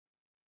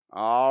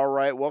All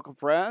right, welcome,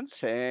 friends.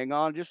 Hang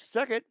on just a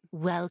second.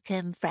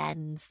 Welcome,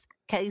 friends,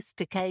 coast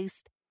to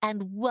coast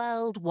and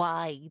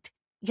worldwide.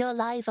 You're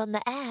live on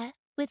the air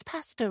with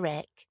Pastor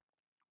Rick.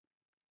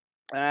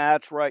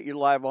 That's right, you're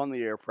live on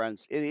the air,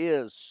 friends. It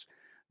is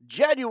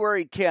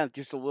January 10th,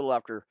 just a little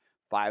after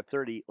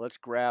 5:30. Let's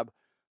grab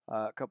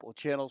a couple of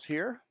channels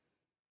here.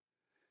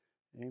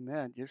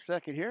 Amen. Just a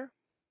second here.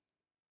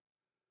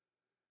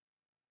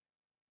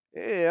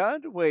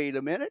 And wait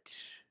a minute.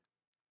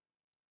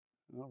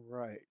 All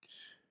right.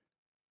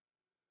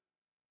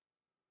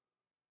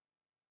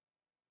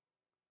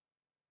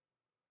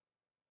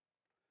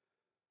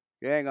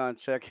 Hang on a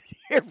second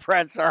here,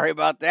 friends. Sorry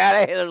about that. I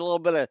had a little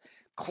bit of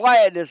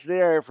quietness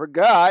there. I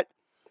forgot.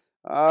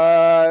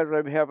 As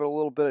I'm having a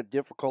little bit of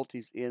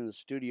difficulties in the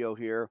studio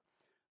here.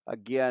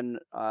 Again,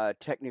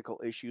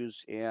 technical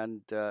issues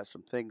and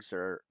some things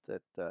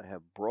that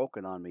have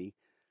broken on me.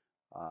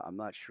 I'm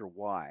not sure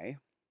why.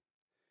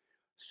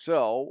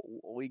 So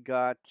we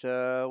got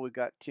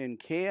Tin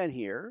Can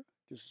here.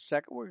 Just a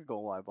second, we're gonna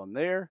go live on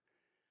there.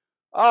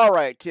 All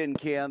right, Tin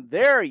Can,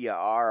 there you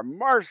are.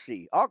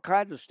 Marcy, all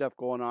kinds of stuff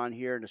going on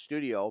here in the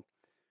studio.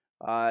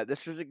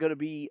 This isn't going to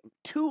be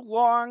too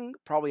long,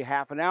 probably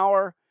half an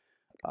hour.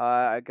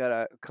 I got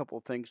a couple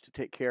of things to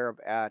take care of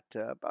at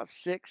about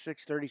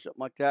 6:30, something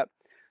like that.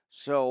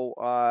 So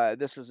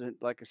this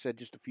isn't, like I said,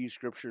 just a few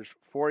scriptures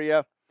for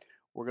you.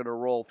 We're going to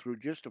roll through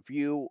just a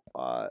few,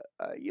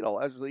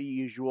 as the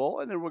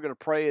usual, and then we're going to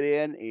pray it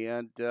in,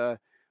 and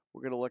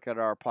we're going to look at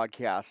our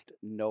podcast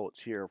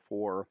notes here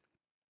for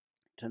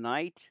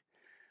tonight.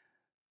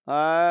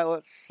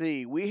 Let's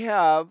see. We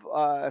have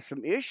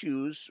some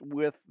issues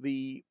with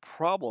the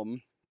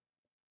problem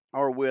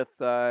or with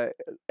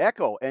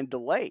echo and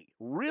delay.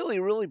 Really,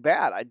 really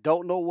bad. I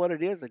don't know what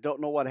it is. I don't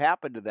know what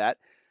happened to that,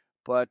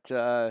 but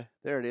there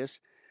it is.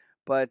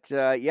 But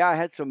yeah, I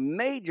had some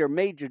major,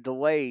 major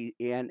delay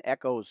and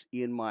echoes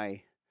in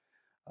my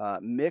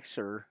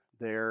mixer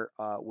there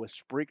with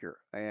Spreaker,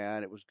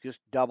 and it was just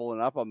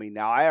doubling up on me.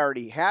 Now, I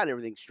already had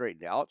everything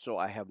straightened out, so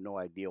I have no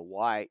idea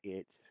why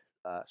it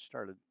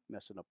started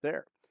messing up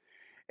there.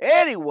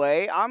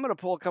 Anyway, I'm going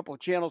to pull a couple of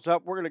channels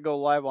up. We're going to go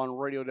live on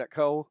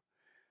radio.co.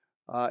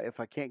 If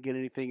I can't get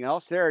anything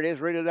else, there it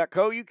is,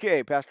 radio.co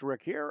UK. Pastor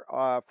Rick here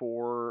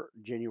for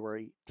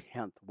January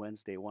 10th,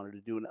 Wednesday. Wanted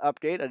to do an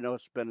update. I know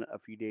it's been a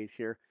few days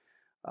here,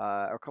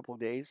 a couple of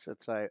days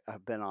since I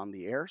have been on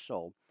the air.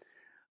 So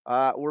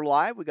we're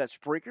live. We got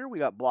Spreaker, we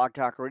got Blog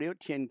Talk Radio,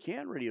 Tin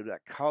Can,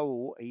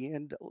 radio.co,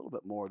 and a little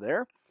bit more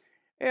there.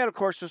 And of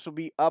course, this will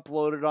be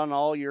uploaded on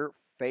all your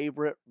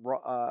favorite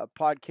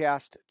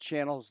podcast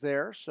channels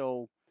there.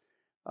 So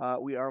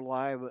we are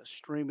live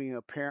streaming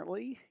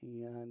apparently,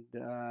 and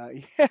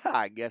yeah,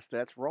 I guess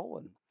that's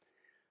rolling.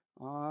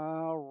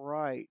 All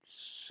right,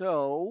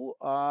 so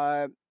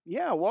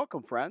yeah,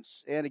 welcome,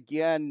 friends. And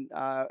again,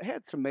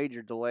 had some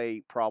major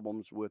delay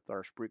problems with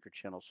our Spreaker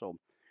channel, so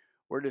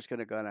we're just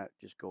gonna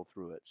just go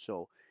through it.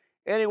 So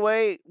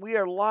anyway, we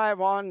are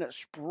live on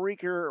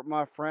Spreaker,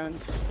 my friends,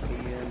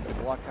 and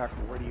Block Talk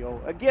Radio.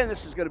 Again,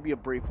 this is gonna be a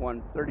brief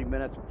one, 30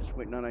 minutes. I'm just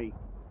waiting on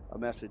a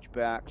message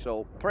back.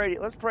 So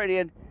let's pray it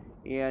in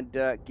and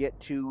get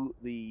to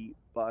the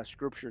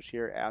scriptures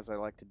here as I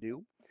like to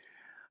do.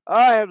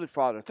 Heavenly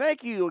Father,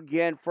 thank you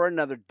again for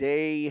another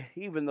day,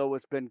 even though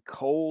it's been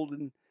cold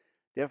and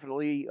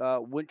definitely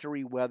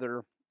wintry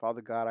weather.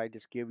 Father God, I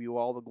just give you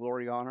all the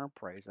glory, honor, and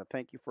praise. I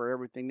thank you for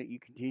everything that you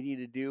continue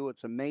to do.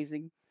 It's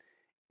amazing.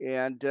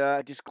 And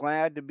just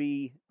glad to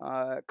be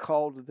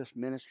called to this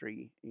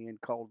ministry and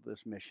called to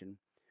this mission.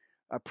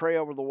 I pray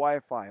over the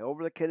Wi-Fi,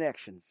 over the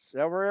connections,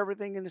 over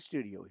everything in the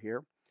studio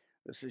here.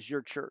 This is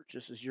your church.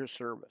 This is your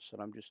service,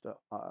 and I'm just,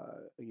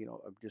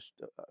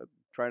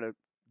 trying to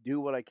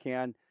do what I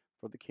can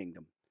for the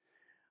kingdom.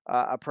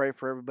 I pray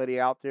for everybody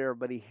out there,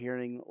 everybody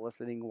hearing,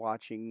 listening,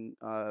 watching,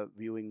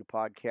 viewing the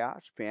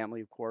podcast,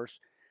 family, of course,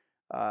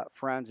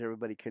 friends,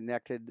 everybody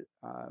connected.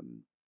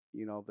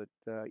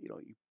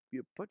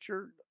 You put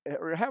your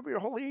or have your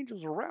holy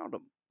angels around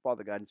them,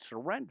 Father God, and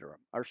surround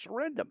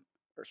them.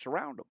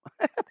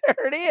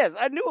 There it is.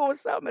 I knew it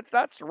was something. It's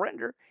not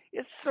surrender.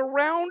 It's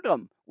surround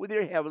them with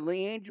your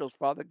heavenly angels,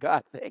 Father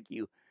God. Thank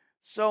you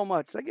so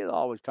much. I get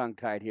always tongue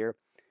tied here.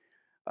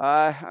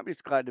 I'm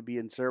just glad to be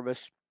in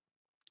service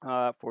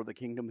for the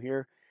kingdom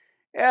here.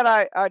 And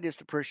I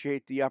just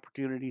appreciate the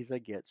opportunities I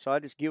get. So I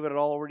just give it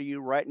all over to you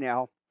right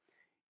now.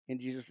 In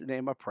Jesus'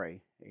 name I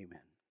pray.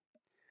 Amen.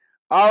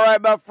 All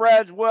right, my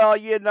friends.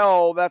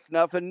 Well, that's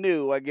nothing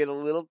new. I get a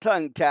little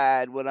tongue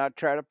tied when I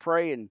try to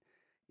pray and,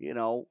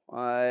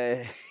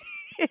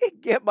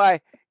 get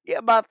my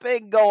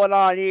thing going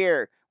on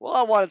here. Well,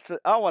 I want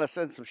to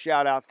send some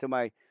shout outs to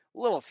my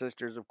little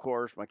sisters, of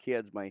course, my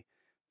kids, my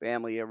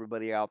family,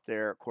 everybody out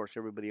there, of course,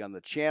 everybody on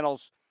the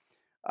channels.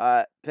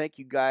 Thank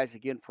you guys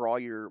again for all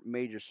your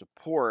major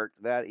support.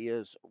 That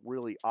is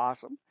really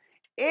awesome.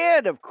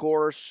 And of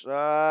course,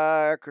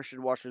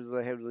 Christian Washington,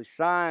 the heavenly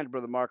signs,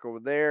 Brother Mark over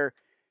there.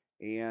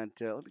 And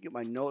let me get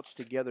my notes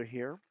together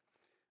here.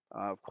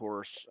 Of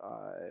course,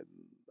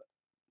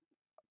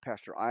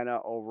 Pastor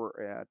Ina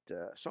over at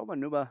Soma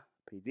Numa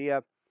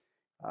Pedia,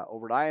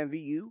 over at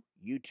IMVU,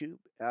 YouTube,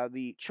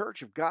 the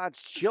Church of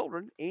God's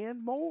Children,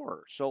 and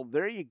more. So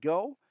there you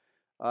go.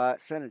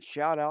 Sending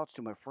shout outs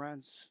to my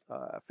friends,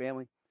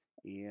 family,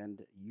 and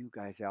you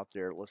guys out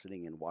there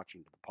listening and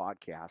watching the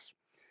podcast.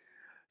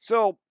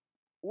 So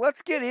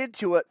let's get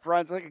into it,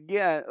 friends. Like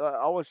again, I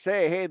always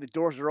say, hey, the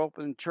doors are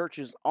open, church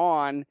is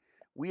on.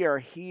 We are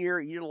here.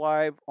 You're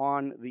live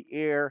on the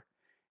air,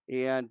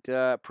 and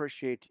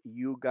appreciate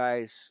you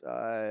guys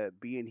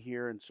being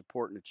here and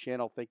supporting the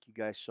channel. Thank you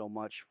guys so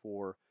much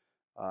for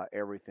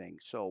everything.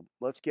 So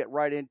let's get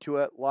right into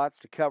it. Lots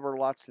to cover,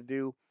 lots to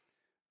do.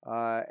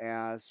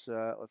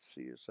 Let's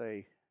see,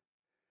 say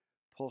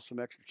pull some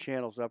extra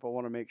channels up. I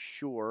want to make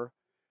sure.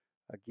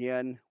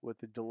 Again, with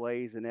the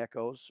delays and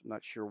echoes, I'm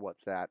not sure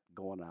what's that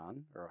going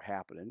on or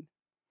happening.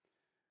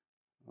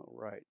 All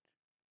right,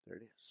 there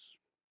it is.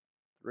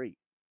 3.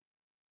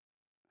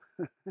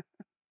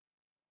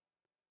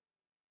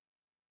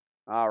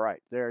 All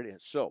right, there it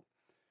is. So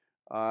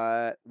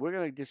we're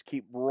going to just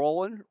keep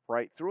rolling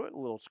right through it.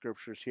 Little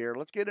scriptures here.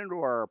 Let's get into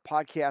our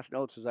podcast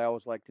notes, as I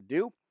always like to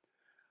do,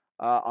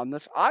 on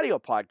this audio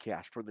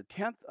podcast for the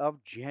 10th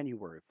of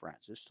January, friends.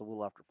 Just a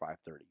little after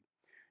 5:30.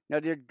 Now,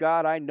 dear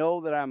God, I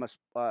know that I'm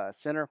a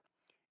sinner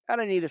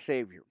and I need a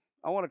Savior.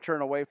 I want to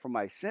turn away from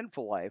my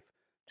sinful life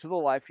to the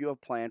life you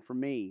have planned for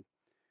me.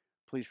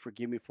 Please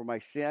forgive me for my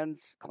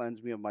sins,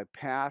 cleanse me of my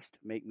past,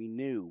 make me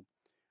new.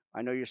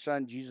 I know your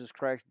Son, Jesus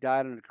Christ,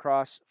 died on the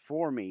cross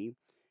for me,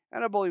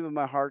 and I believe in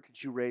my heart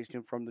that you raised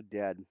him from the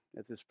dead.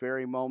 At this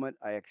very moment,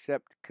 I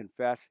accept,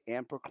 confess,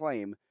 and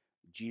proclaim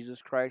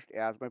Jesus Christ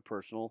as my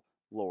personal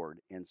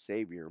Lord and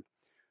Savior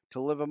to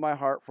live in my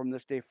heart from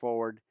this day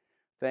forward.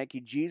 Thank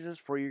you, Jesus,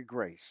 for your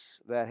grace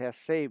that has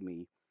saved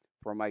me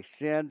from my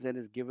sins and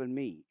has given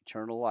me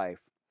eternal life.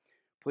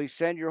 Please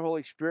send your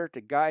Holy Spirit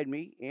to guide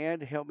me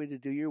and help me to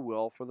do your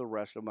will for the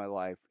rest of my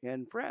life.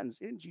 And friends,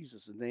 in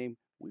Jesus' name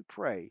we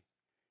pray.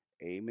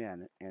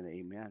 Amen and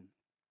amen.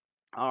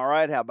 All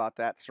right, how about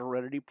that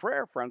serenity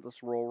prayer, friends?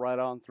 Let's roll right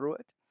on through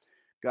it.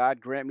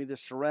 God, grant me the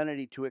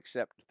serenity to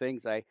accept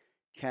things I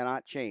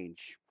cannot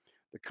change,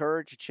 the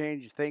courage to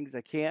change the things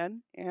I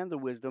can, and the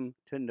wisdom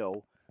to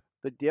know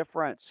the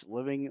difference.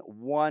 Living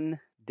one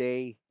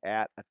day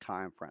at a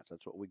time, friends.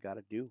 That's what we got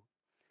to do.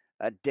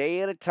 A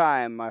day at a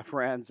time, my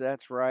friends.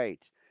 That's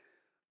right.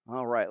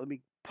 All right, let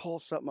me pull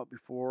something up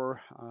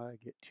before I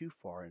get too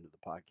far into the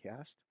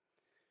podcast.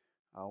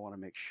 I want to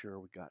make sure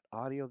we got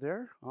audio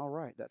there. All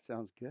right, that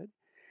sounds good.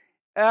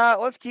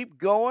 Let's keep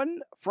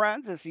going,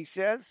 friends. As he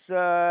says,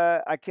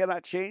 I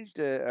cannot change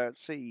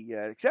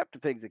accept the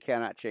things I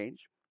cannot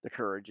change, the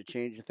courage to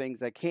change the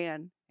things I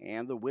can,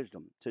 and the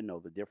wisdom to know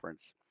the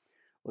difference.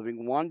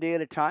 Living one day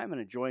at a time and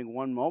enjoying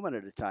one moment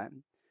at a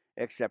time,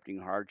 accepting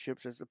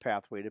hardships as the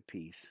pathway to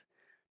peace,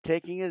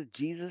 taking as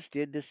Jesus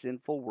did the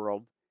sinful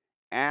world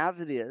as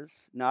it is,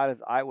 not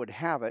as I would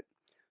have it,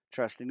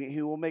 trusting that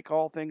he will make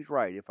all things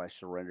right if I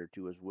surrender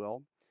to his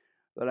will,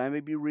 that I may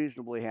be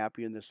reasonably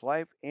happy in this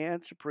life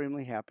and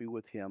supremely happy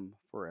with him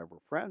forever.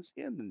 Friends,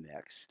 in the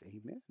next.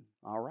 Amen.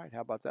 All right,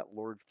 how about that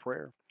Lord's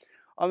Prayer?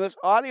 On this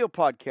audio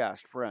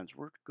podcast, friends,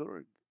 we're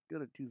going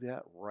to do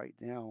that right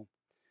now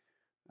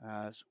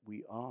as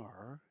we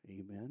are.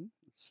 Amen.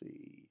 Let's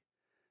see.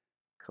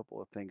 A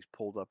couple of things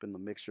pulled up in the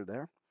mixer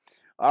there.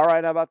 All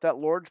right, how about that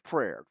Lord's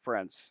Prayer,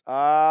 friends?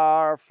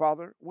 Our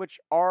Father, which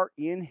art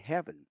in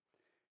heaven,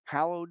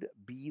 hallowed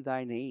be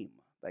thy name.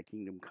 Thy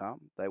kingdom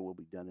come, thy will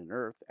be done in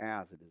earth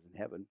as it is in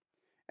heaven.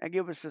 And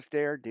give us this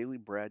day our daily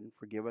bread, and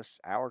forgive us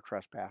our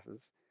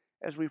trespasses,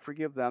 as we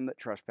forgive them that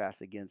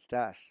trespass against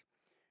us.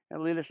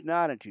 And lead us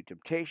not into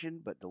temptation,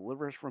 but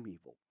deliver us from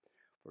evil.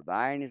 For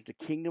thine is the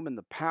kingdom and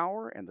the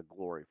power and the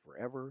glory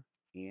forever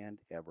and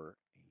ever.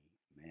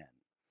 Amen.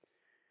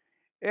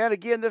 And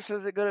again, this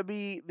isn't going to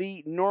be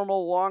the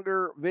normal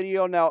longer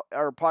video now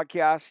or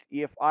podcast.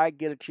 If I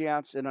get a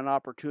chance and an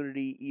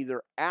opportunity,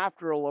 either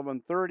after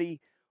 11:30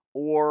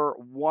 or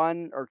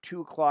 1 or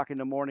 2 o'clock in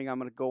the morning, I'm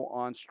going to go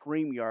on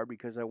StreamYard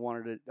because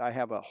I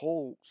have a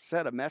whole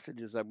set of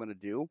messages I'm going to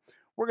do.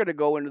 We're going to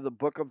go into the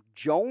book of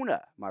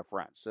Jonah, my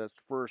friends. That's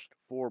the first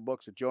 4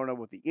 books of Jonah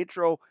with the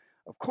intro,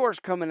 of course,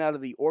 coming out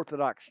of the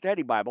Orthodox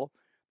Study Bible.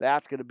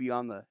 That's going to be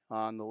on the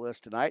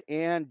list tonight,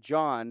 and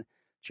John.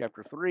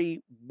 Chapter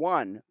 3,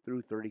 1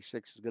 through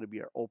 36 is going to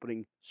be our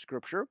opening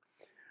scripture.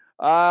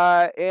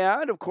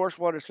 And, of course,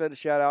 want to send a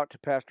shout out to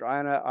Pastor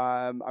Ina.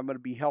 I'm going to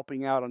be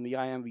helping out on the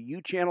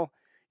IMVU channel.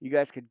 You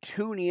guys can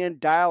tune in,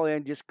 dial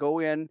in, just go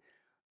in,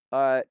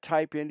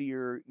 type into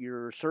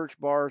your search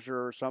bars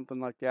or something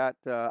like that,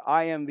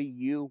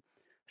 IMVU,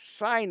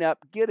 sign up,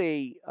 get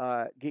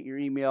your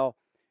email,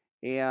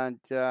 and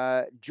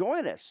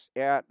join us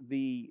at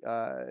the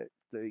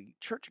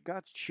Church of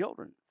God's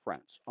Children,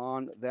 friends,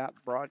 on that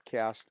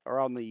broadcast or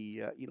on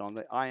the on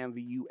the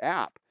IMVU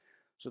app.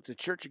 So it's the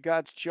Church of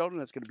God's Children.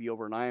 That's going to be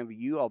over in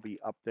IMVU. I'll be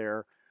up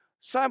there,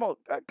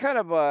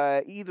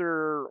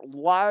 either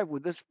live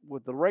with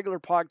the regular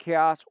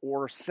podcast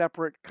or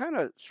separate.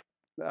 I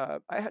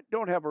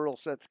don't have a real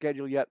set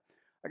schedule yet.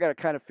 I got to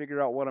kind of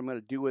figure out what I'm going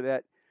to do with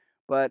that.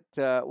 But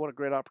what a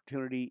great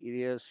opportunity it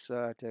is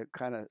to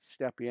kind of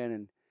step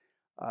in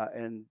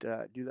and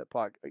do that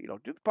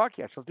do the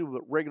podcast. I'll do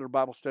a regular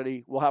Bible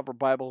study. We'll have our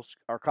Bibles,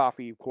 our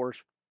coffee, of course.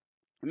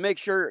 And make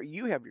sure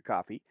you have your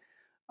coffee.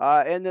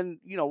 And then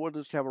we'll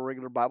just have a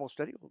regular Bible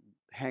study. We'll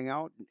hang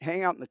out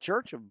in the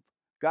church of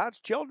God's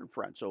children,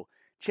 friends. So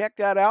check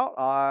that out.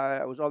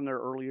 I was on there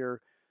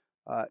earlier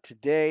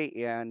today,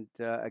 and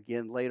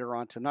again later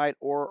on tonight,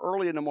 or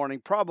early in the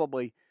morning,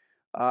 probably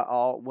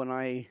when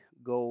I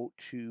go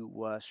to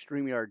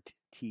StreamYard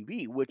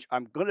TV, which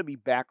I'm going to be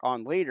back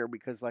on later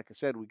because, like I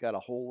said, we got a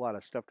whole lot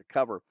of stuff to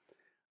cover.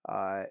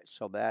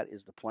 So that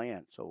is the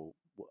plan. So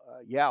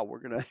yeah, we're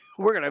gonna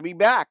we're gonna be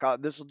back.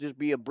 This will just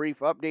be a brief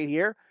update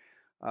here.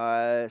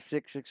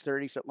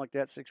 6:30, something like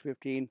that,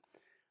 6:15.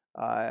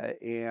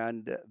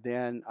 And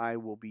then I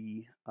will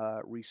be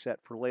reset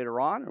for later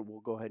on, and we'll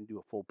go ahead and do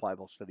a full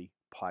Bible study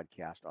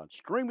podcast on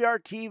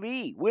StreamYard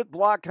TV with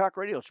Blog Talk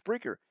Radio,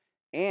 Spreaker,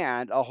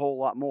 and a whole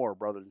lot more,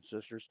 brothers and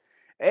sisters.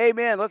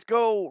 Amen. Let's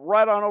go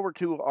right on over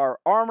to our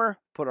armor.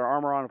 Put our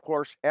armor on, of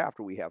course,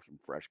 after we have some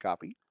fresh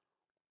coffee.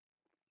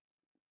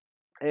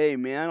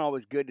 Amen.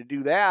 Always good to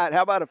do that.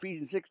 How about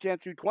Ephesians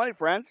 6:10 through 20,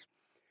 friends?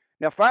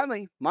 Now,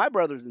 finally, my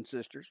brothers and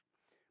sisters,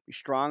 be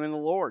strong in the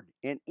Lord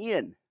and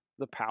in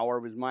the power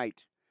of his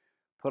might.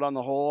 Put on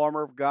the whole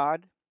armor of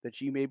God, that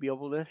ye may be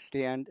able to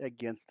stand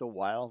against the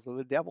wiles of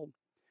the devil.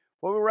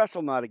 For we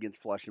wrestle not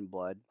against flesh and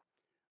blood,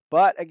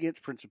 but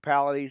against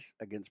principalities,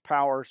 against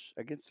powers,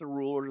 against the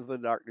rulers of the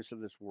darkness of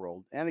this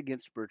world, and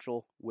against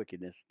spiritual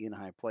wickedness in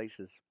high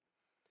places.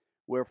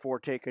 Wherefore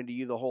take unto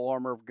you the whole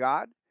armor of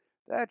God,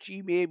 that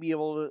ye may be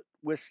able to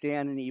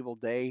withstand an evil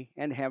day,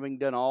 and having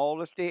done all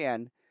to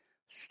stand,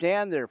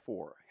 stand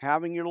therefore,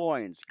 having your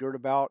loins girt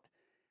about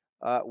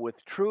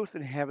with truth,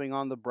 and having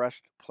on the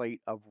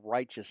breastplate of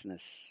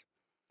righteousness,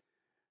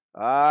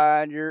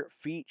 and your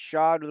feet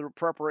shod with the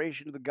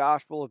preparation of the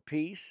gospel of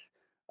peace.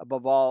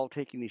 Above all,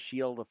 taking the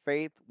shield of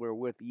faith,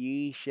 wherewith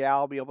ye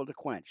shall be able to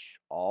quench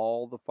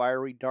all the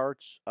fiery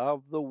darts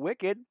of the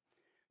wicked.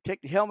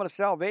 Take the helmet of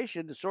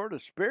salvation, the sword of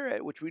the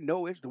Spirit, which we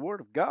know is the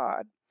word of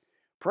God,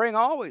 praying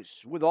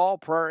always with all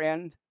prayer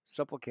and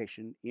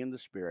supplication in the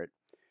Spirit,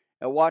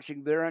 and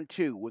watching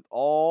thereunto with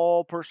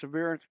all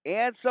perseverance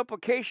and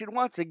supplication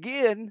once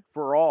again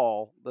for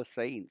all the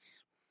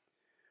saints.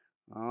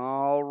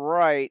 All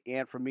right,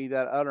 and for me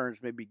that utterance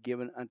may be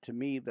given unto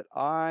me, that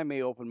I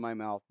may open my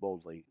mouth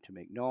boldly to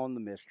make known the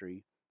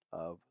mystery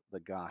of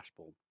the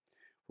gospel,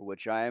 for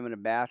which I am an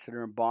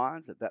ambassador in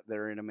bonds, that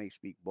therein I may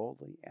speak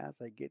boldly as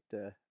I get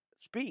to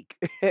speak,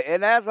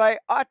 and as I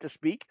ought to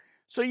speak.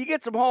 So you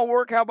get some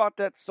homework. How about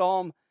that?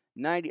 Psalm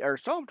 90 or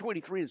Psalm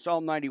 23 and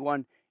Psalm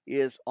 91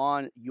 is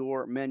on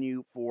your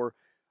menu for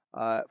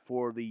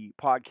the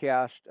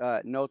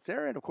podcast notes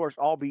there, and of course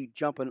I'll be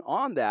jumping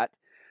on that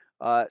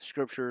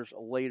scriptures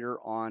later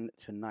on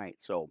tonight.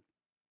 So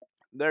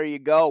there you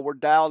go. We're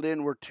dialed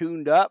in. We're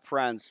tuned up,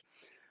 friends.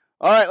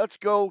 All right, let's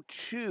go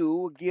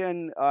to,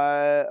 again,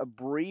 a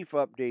brief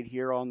update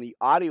here on the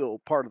audio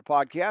part of the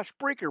podcast.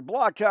 Spreaker,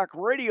 Blog Talk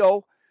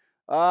Radio,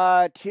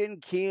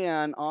 Tin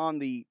Can on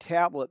the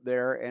tablet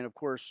there, and of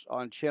course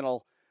on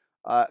channel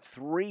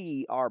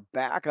 3, our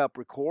backup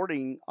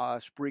recording,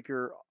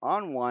 Spreaker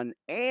on 1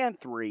 and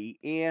 3,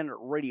 and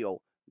radio.co.uk,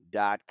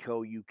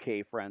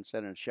 friends.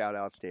 Sending shout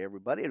outs to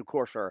everybody, and of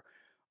course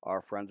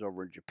our friends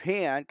over in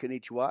Japan,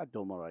 konnichiwa,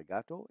 domo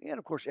arigato, and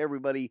of course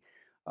everybody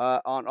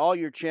on all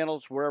your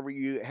channels, wherever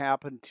you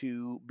happen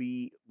to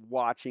be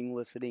watching,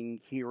 listening,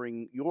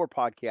 hearing your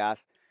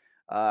podcast.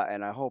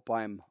 And I hope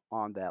I'm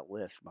on that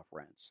list, my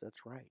friends.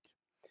 That's right.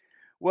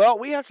 Well,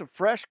 we have some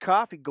fresh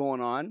coffee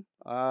going on,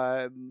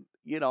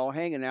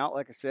 hanging out.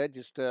 Like I said,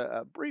 just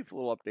a brief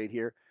little update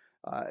here.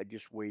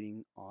 Just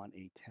waiting on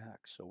a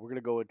text. So we're going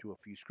to go into a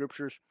few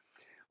scriptures.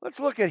 Let's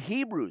look at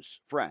Hebrews,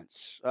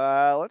 friends.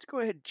 Let's go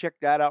ahead and check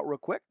that out real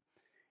quick.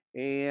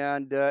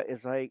 And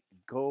as I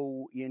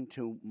go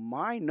into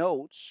my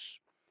notes,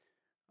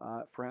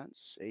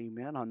 friends,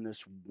 amen, on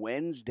this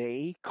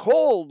Wednesday,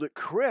 cold,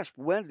 crisp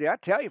Wednesday. I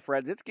tell you,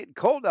 friends, it's getting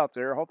cold out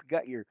there. I hope you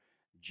got your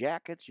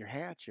jackets, your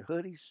hats, your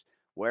hoodies,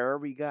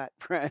 wherever you got,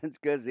 friends,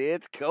 because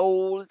it's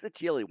cold. It's a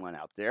chilly one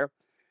out there.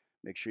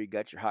 Make sure you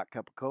got your hot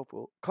cup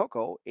of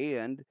cocoa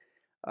and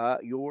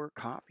your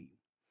coffee.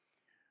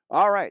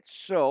 All right,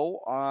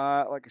 so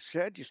like I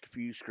said, just a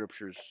few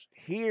scriptures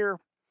here.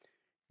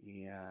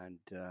 And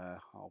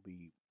I'll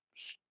be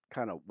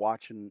kind of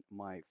watching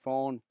my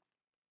phone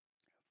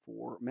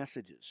for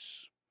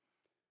messages.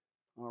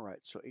 All right,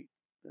 so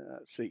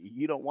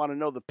you don't want to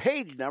know the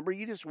page number,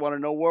 you just want to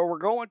know where we're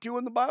going to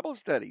in the Bible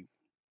study.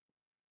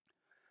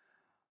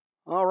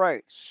 All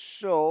right,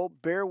 so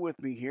bear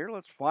with me here.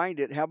 Let's find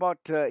it. How about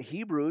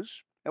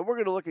Hebrews? And we're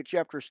going to look at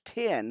chapters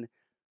 10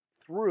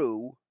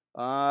 through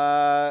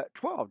 12,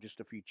 just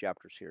a few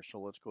chapters here. So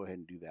let's go ahead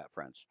and do that,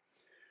 friends.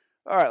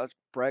 All right, let's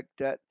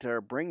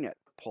bring that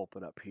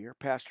pulpit up here.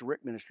 Pastor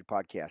Rick Ministry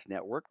Podcast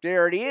Network.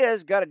 There it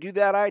is. Got to do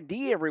that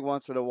ID every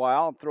once in a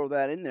while and throw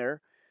that in there.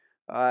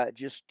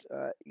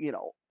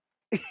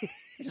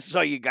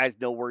 so you guys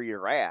know where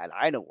you're at.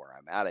 I know where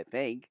I'm at, I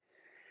think.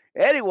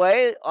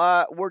 Anyway,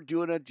 we're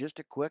doing just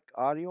a quick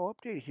audio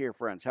update here,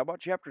 friends. How about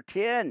chapter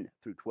 10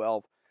 through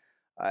 12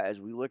 as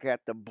we look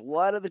at the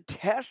blood of the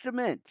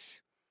Testament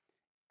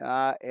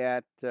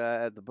at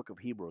the book of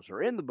Hebrews,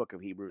 or in the book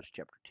of Hebrews,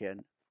 chapter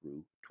 10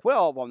 through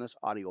 12 on this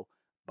audio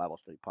Bible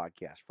study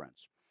podcast,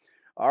 friends.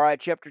 All right,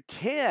 chapter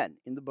 10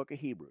 in the book of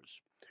Hebrews.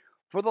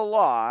 For the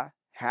law,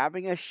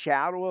 having a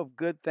shadow of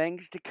good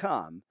things to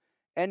come,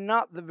 and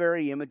not the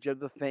very image of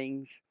the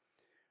things,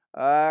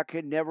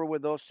 could never,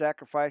 with those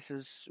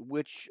sacrifices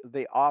which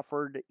they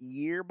offered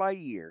year by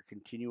year,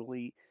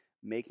 continually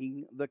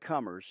making the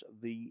comers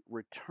the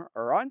return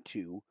or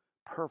unto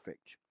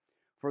perfect.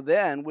 For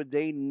then would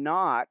they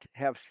not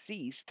have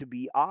ceased to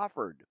be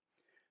offered,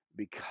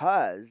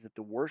 because that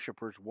the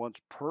worshippers once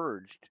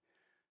purged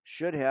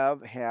should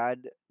have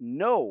had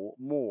no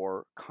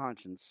more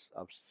conscience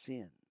of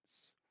sins.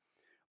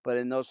 But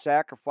in those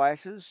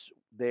sacrifices,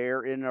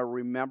 they're in a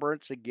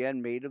remembrance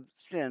again made of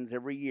sins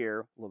every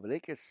year.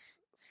 Leviticus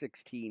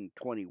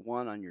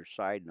 16:21 on your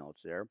side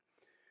notes there.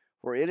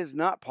 For it is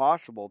not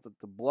possible that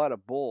the blood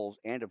of bulls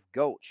and of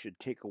goats should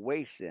take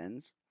away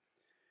sins.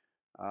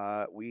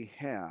 We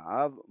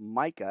have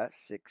Micah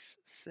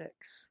 6:6.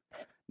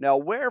 Now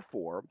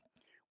wherefore,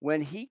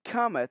 when he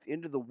cometh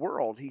into the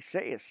world, he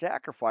saith,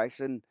 sacrifice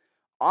and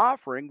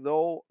offering,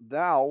 though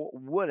thou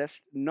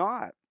wouldest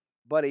not,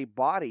 but a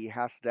body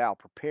hast thou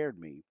prepared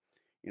me.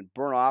 In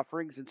burnt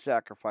offerings and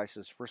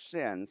sacrifices for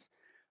sins,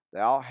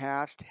 thou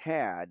hast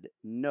had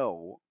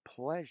no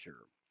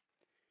pleasure.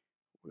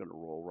 We're going to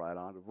roll right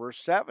on to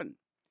verse 7.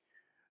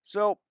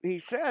 So he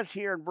says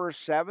here in verse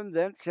 7,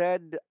 then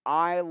said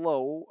I,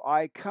 lo,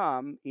 I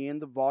come, in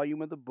the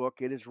volume of the book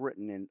it is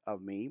written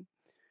of me,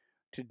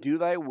 to do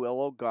thy will,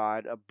 O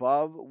God,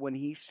 above when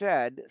he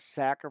said,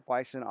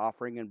 sacrifice and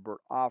offering and burnt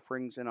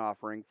offerings and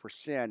offering for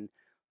sin,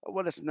 but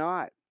wouldest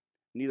not,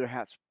 neither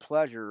hadst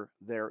pleasure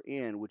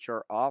therein, which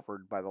are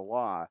offered by the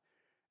law.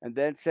 And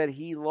then said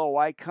he, lo,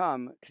 I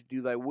come to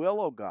do thy will,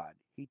 O God.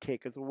 He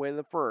taketh away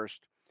the first,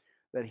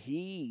 that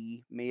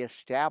he may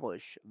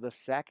establish the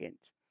second,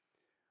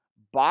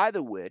 by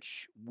the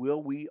which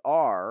will we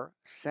are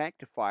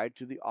sanctified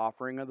to the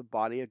offering of the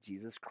body of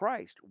Jesus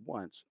Christ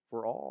once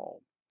for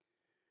all.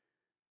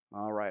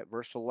 All right,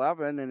 verse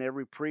 11, and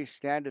every priest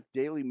standeth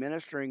daily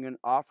ministering and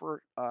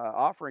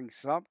offering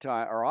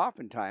sometime or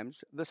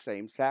oftentimes the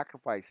same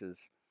sacrifices,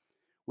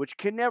 which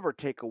can never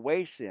take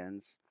away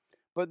sins.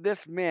 But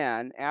this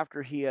man,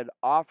 after he had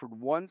offered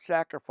one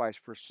sacrifice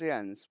for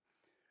sins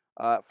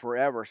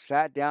forever,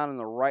 sat down in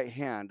the right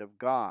hand of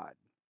God.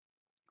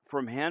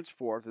 From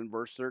henceforth, in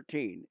verse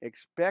 13,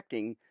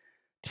 expecting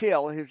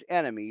till his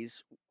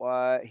enemies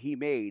he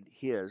made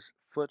his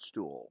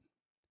footstool.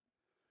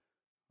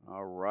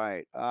 All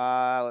right.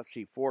 Let's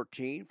see.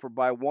 14. For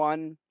by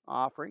one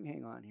offering,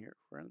 hang on here,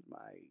 friends. My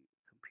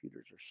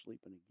computers are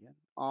sleeping again.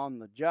 On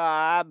the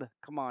job.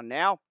 Come on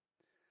now.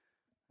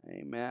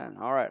 Amen.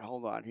 All right.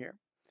 Hold on here.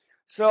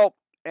 So,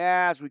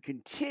 as we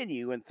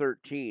continue in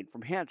 13,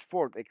 from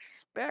henceforth,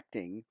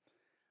 expecting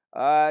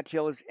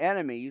till his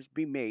enemies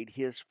be made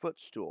his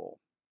footstool.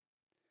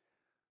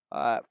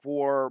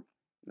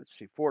 Let's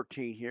see,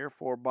 14 here.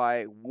 For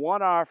by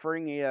one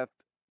offering he hath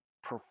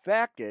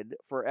perfected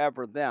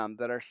forever them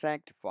that are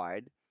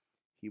sanctified.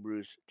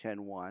 Hebrews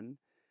 10:1,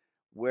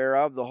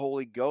 whereof the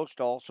Holy Ghost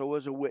also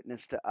is a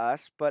witness to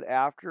us. But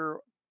after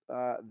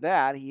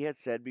that he had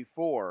said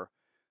before,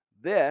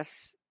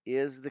 this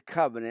is the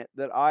covenant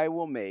that I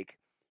will make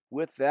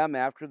with them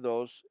after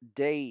those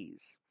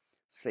days,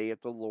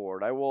 saith the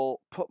Lord. I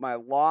will put my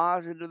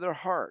laws into their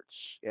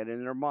hearts, and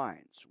in their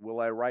minds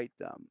will I write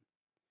them.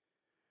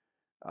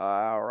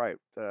 All right,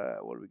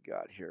 what do we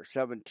got here?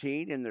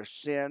 17, in their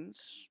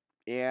sins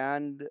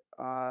and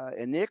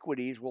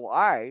iniquities will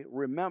I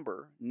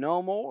remember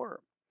no more.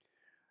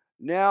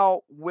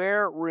 Now,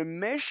 where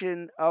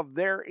remission of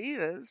there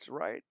is,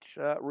 right,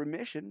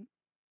 remission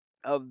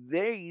of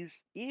these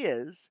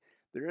is,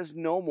 there is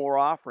no more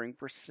offering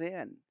for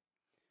sin.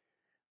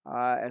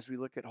 As we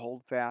look at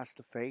hold fast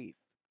the faith.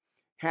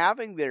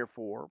 Having,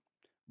 therefore,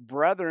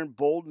 brethren,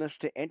 boldness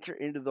to enter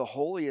into the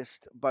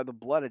holiest by the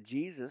blood of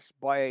Jesus,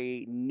 by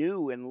a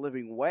new and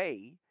living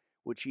way,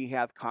 which he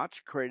hath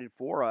consecrated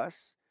for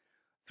us,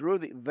 through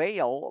the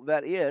veil,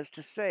 that is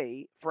to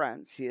say,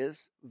 friends,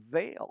 his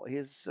veil,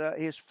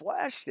 his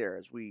flesh there,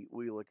 as we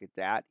look at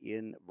that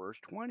in verse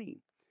 20.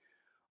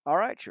 All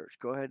right, church,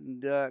 go ahead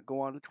and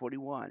go on to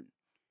 21.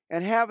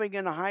 And having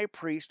an high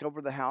priest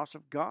over the house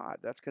of God,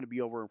 that's going to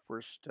be over in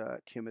 1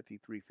 Timothy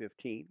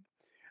 3:15.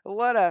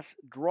 Let us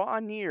draw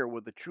near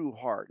with a true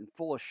heart and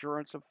full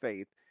assurance of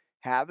faith,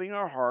 having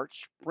our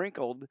hearts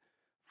sprinkled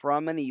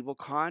from an evil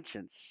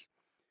conscience,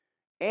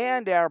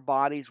 and our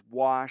bodies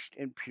washed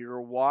in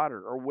pure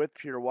water, or with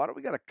pure water.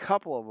 We got a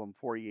couple of them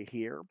for you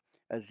here.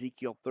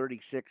 Ezekiel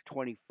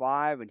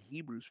 36:25 and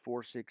Hebrews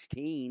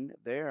 4:16.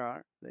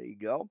 There you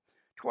go.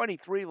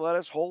 23, let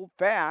us hold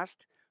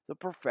fast the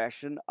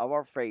profession of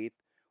our faith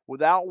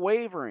without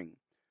wavering,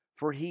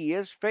 for he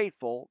is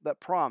faithful that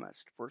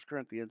promised. 1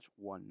 Corinthians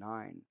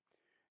 1:9.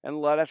 And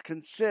let us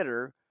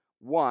consider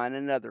one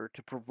another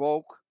to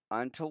provoke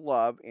unto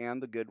love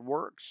and to good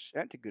works,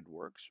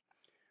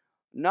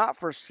 not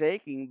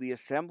forsaking the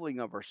assembling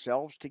of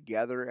ourselves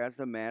together as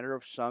the manner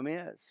of some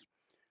is,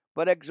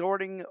 but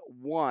exhorting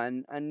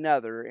one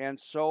another, and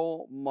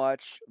so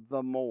much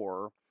the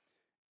more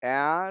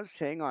as,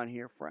 hang on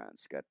here,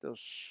 friends, got those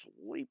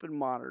sleeping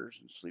monitors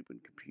and sleeping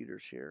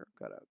computers here.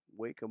 Gotta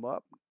wake them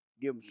up,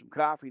 give them some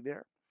coffee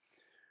there.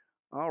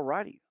 All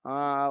righty.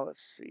 Let's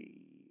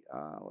see.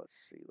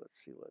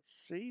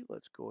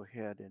 Let's go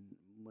ahead and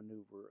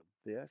maneuver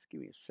this. Give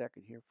me a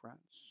second here, friends.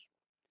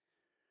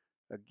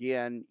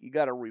 Again, you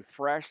got to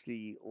refresh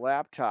the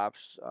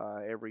laptops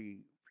every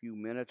few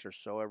minutes or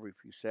so, every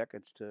few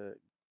seconds to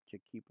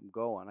keep them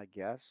going, I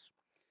guess.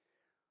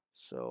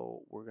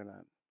 So we're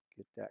gonna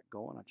get that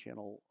going on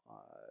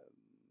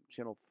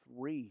channel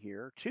 3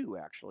 here, 2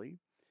 actually.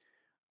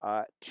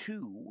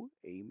 2,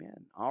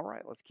 amen. All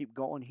right, let's keep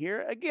going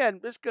here. Again,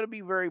 this is going to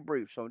be very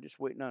brief, so I'm just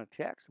waiting on a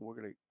text, and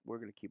we're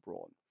gonna keep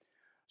rolling.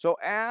 So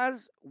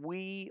as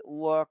we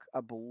look,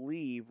 I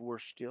believe we're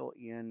still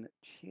in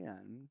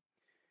 10.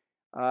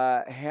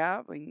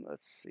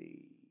 Let's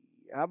see,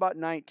 how about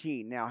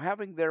 19? Now,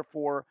 having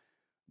therefore,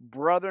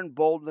 brethren,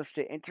 boldness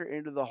to enter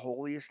into the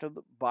holiest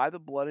by the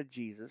blood of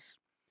Jesus,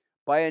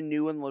 by a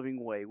new and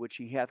living way, which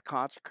he hath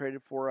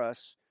consecrated for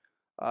us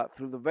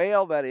through the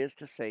veil, that is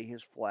to say,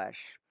 his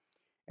flesh,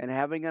 and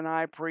having an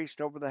high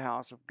priest over the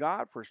house of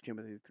God, 1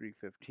 Timothy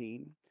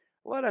 3:15,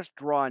 let us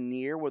draw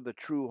near with a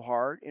true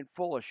heart in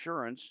full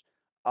assurance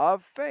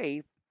of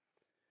faith,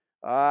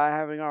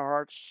 having our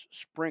hearts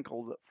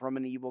sprinkled from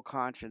an evil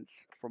conscience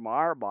from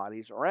our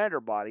bodies, or and our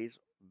bodies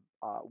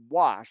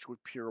washed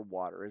with pure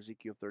water,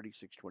 Ezekiel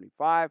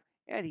 36:25,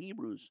 and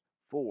Hebrews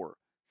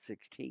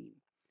 4:16.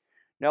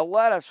 Now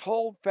let us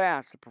hold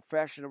fast the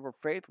profession of our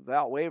faith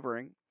without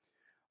wavering,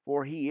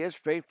 for he is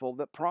faithful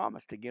that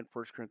promised. Again,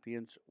 1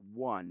 Corinthians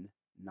 1:9.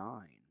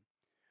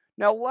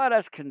 Now let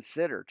us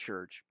consider,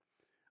 church,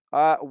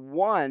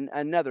 one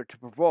another to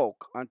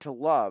provoke unto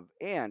love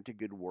and to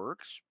good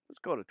works. Let's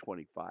go to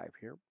 25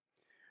 here.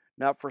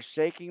 Not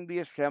forsaking the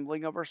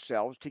assembling of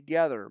ourselves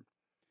together,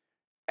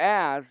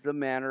 as the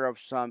manner of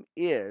some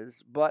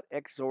is, but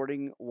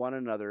exhorting one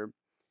another,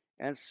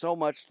 and so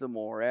much the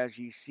more as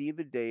ye see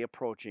the day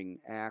approaching.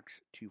 Acts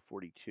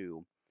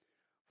 2:42.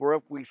 For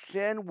if we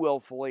sin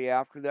wilfully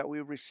after that we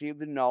have received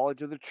the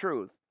knowledge of the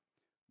truth,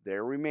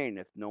 there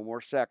remaineth no more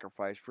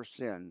sacrifice for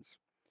sins,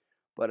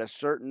 but a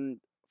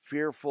certain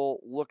fearful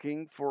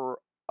looking for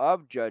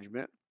of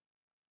judgment,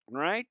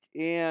 right?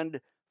 And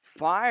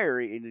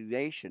fiery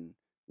indignation,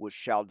 which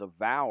shall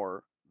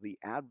devour the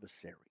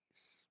adversaries.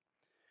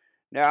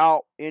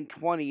 Now, in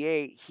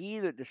 28, he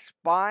that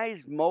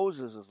despised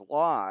Moses'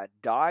 law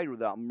died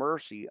without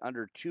mercy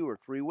under 2 or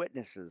 3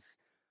 witnesses.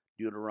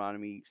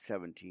 Deuteronomy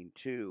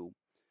 17:2.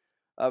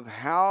 Of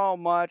how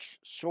much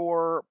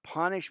sore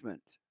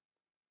punishment,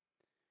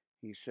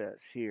 he says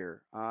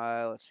here.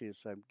 Let's see,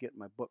 so I'm getting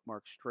my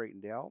bookmark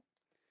straightened out.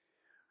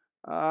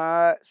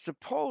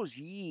 Suppose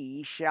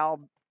ye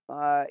shall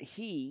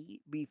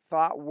he be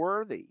thought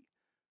worthy,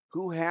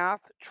 who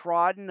hath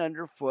trodden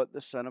under foot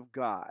the Son of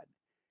God,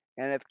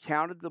 and hath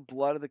counted the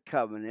blood of the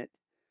covenant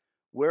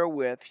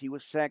wherewith he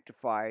was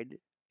sanctified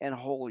an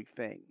holy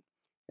thing,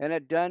 and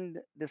had done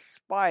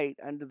despite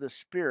unto the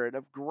Spirit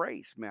of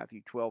grace,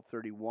 Matthew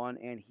 12:31,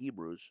 and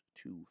Hebrews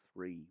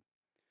 2:3.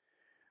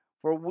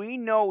 For we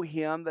know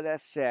him that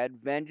hath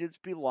said, Vengeance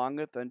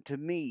belongeth unto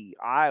me,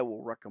 I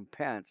will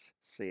recompense,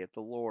 saith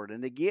the Lord.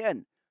 And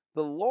again,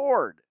 the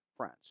Lord,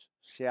 friends,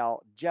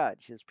 shall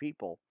judge his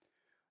people.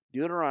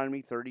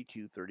 Deuteronomy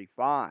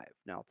 32:35.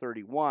 Now,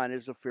 31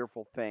 is a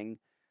fearful thing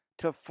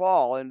to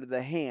fall into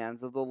the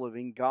hands of the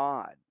living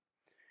God.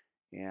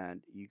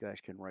 And you guys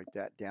can write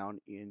that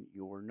down in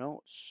your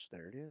notes.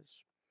 There it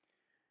is.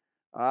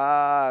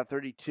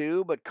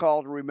 32, but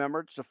call to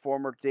remembrance the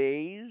former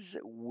days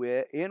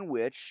in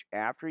which,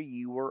 after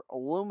ye were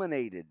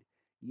illuminated,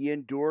 ye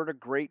endured a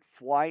great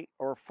fight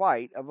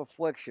of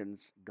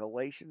afflictions.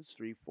 Galatians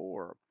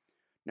 3:4.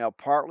 Now,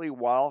 partly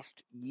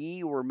whilst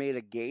ye were made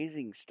a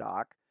gazing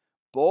stock,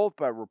 both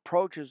by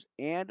reproaches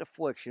and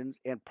afflictions,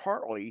 and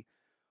partly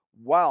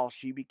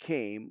whilst ye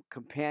became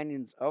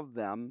companions of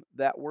them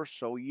that were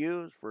so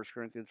used. 1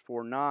 Corinthians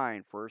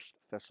 4:9, 1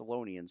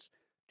 Thessalonians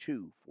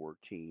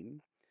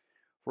 2:14.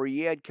 For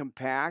ye had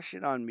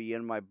compassion on me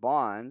in my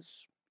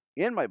bonds,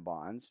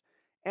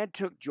 and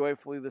took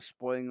joyfully the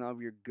spoiling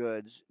of your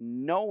goods,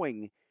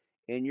 knowing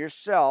in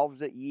yourselves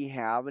that ye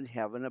have in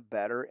heaven a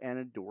better and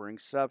enduring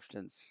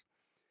substance.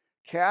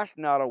 Cast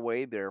not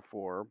away,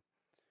 therefore,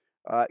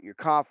 your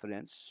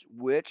confidence,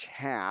 which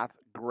hath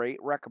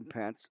great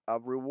recompense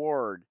of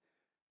reward.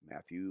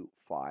 Matthew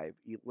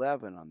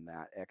 5:11 on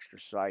that extra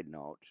side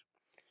note.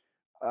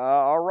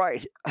 All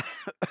right.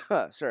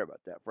 Sorry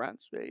about that,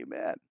 friends.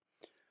 Amen.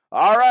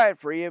 All right,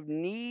 for ye have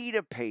need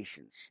of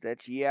patience,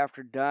 that ye,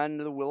 after done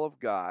the will of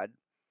God,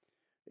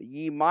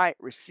 ye might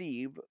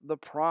receive the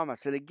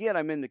promise. And again,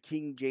 I'm in the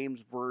King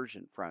James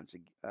Version, friends,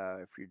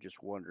 if you're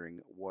just wondering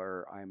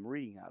where I'm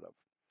reading out of.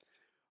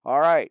 All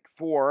right,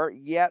 for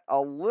yet a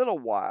little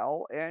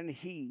while, and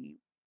he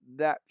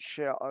that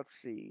shall, let's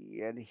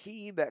see, and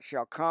he that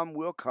shall come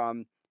will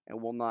come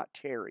and will not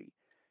tarry.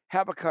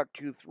 Habakkuk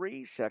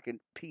 2:3, 2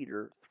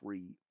 Peter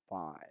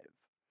 3:5.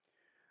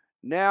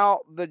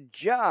 Now the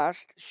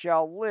just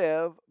shall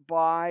live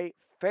by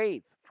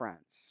faith,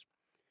 friends.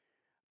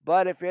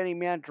 But if any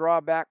man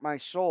draw back, my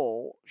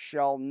soul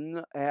shall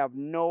have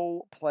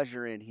no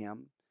pleasure in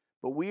him.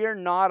 But we are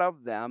not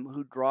of them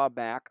who draw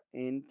back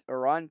in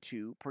or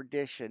unto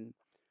perdition,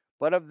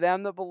 but of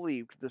them that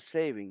believe to the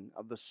saving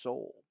of the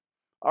soul.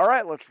 All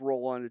right, let's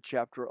roll on to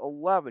chapter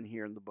 11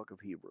 here in the book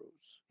of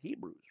Hebrews.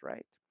 Hebrews,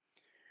 right?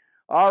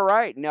 All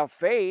right, now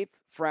faith,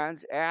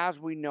 friends, as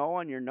we know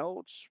on your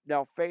notes,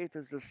 now faith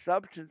is the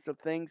substance of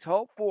things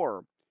hoped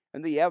for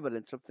and the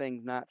evidence of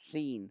things not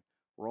seen.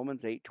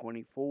 Romans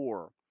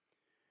 8:24.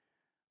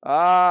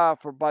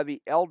 For by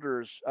the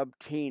elders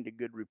obtained a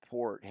good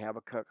report.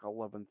 Habakkuk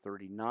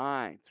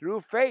 11:39.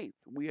 Through faith,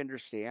 we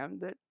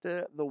understand that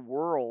the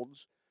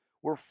worlds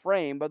were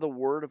framed by the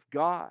word of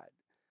God,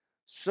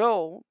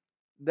 so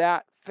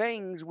that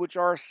things which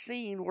are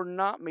seen were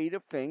not made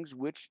of things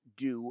which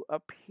do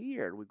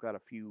appear. We've got a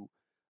few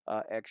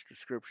extra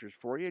scriptures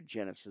for you.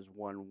 Genesis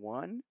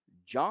 1:1,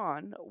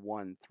 John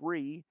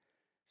 1:3,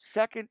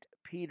 2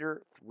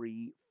 Peter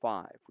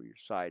 3:5 for your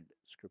side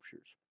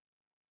scriptures.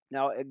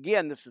 Now,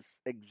 again, this is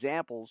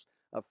examples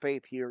of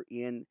faith here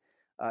in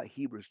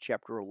Hebrews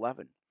chapter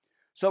 11.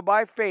 So,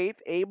 by faith,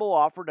 Abel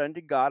offered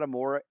unto God a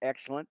more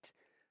excellent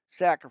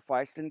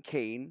sacrifice than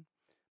Cain,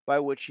 by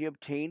which he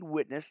obtained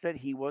witness that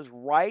he was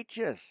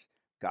righteous,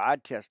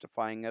 God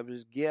testifying of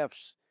his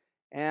gifts,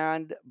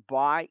 and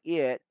by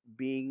it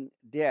being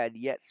dead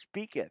yet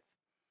speaketh.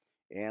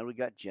 And we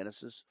got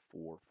Genesis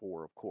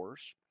 4:4, of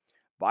course.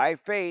 By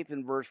faith,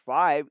 in verse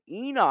 5,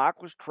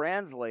 Enoch was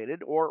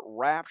translated or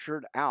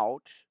raptured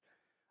out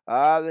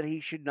that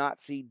he should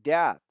not see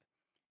death,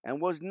 and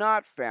was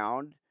not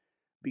found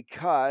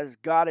because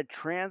God had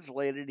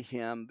translated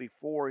him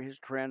before his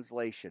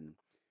translation.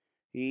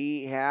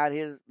 He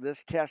had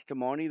this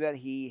testimony that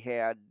he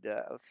had,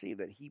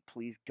 that he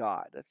pleased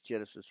God. That's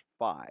Genesis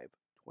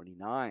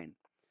 5:29.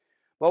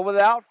 But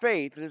without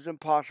faith it is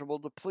impossible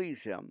to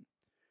please him.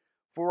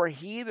 For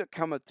he that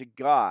cometh to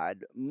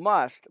God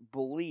must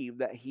believe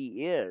that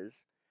he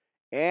is,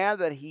 and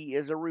that he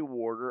is a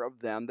rewarder of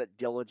them that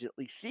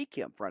diligently seek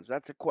him. Friends,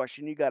 that's a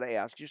question you got to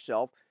ask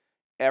yourself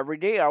every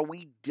day. Are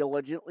we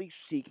diligently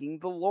seeking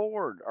the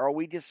Lord? Are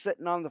we just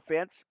sitting on the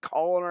fence,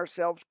 calling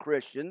ourselves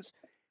Christians,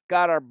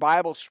 got our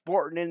Bible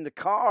sporting in the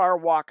car,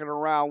 walking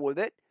around with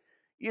it?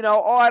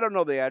 Oh, I don't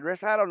know the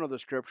address. I don't know the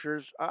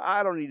scriptures.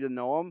 I don't need to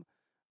know them.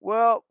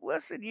 Well,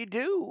 listen, you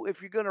do.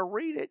 If you're going to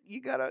read it,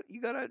 you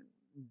gotta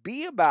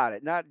be about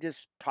it, not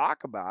just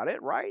talk about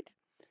it, right?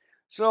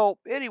 So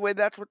anyway,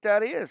 that's what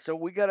that is. So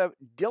we got to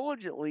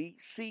diligently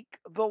seek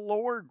the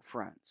Lord,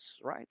 friends,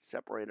 right?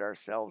 Separate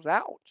ourselves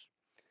out.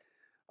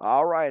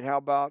 All right, how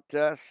about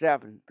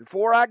 7?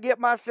 Before I get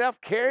myself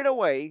carried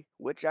away,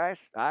 which I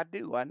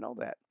do, I know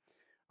that.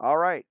 All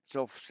right,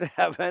 so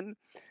 7,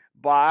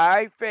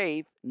 by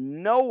faith,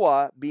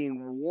 Noah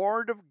being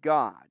warned of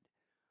God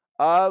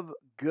of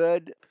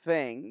good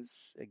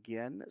things,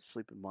 again,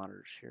 sleeping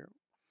monitors here.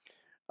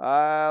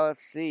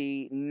 Let's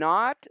see,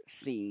 not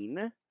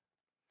seen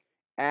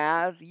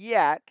as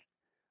yet,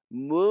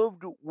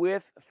 moved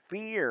with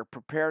fear,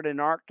 prepared an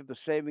ark to the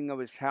saving of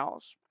his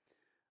house,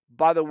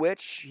 by the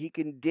which he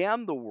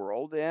condemned the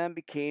world and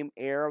became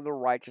heir of the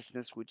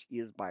righteousness which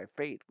is by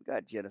faith. We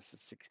got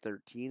Genesis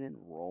 6:13 and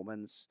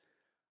Romans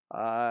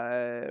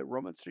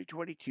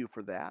 3:22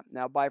 for that.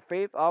 Now, by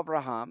faith,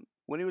 Abraham,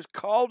 when he was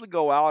called to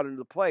go out into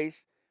the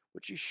place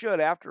which he should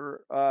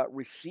after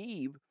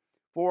receive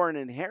for an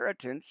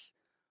inheritance,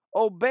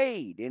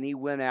 obeyed, and he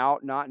went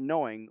out not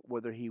knowing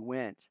whither he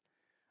went.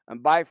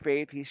 And by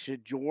faith he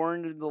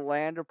sojourned in the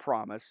land of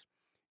promise,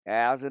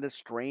 as in a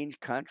strange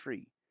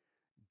country,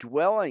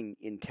 dwelling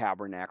in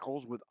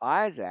tabernacles with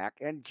Isaac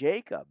and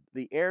Jacob,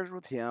 the heirs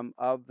with him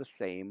of the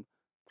same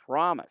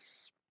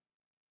promise.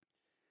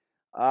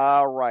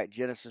 All right,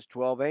 Genesis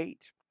 12:8.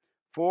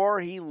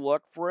 For he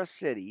looked for a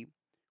city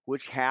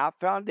which hath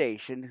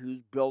foundation,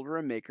 whose builder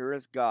and maker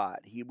is God.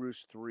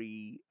 Hebrews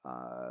 3,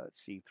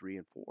 3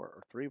 and 4,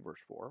 or 3 verse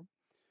 4.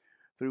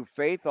 Through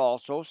faith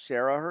also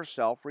Sarah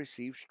herself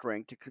received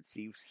strength to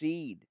conceive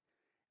seed,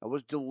 and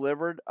was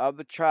delivered of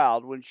the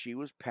child when she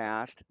was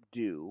past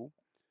due,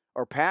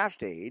 or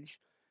past age,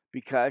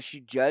 because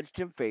she judged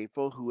him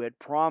faithful who had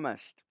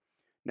promised.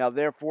 Now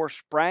therefore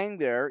sprang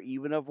there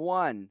even of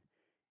one,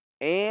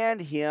 and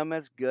him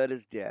as good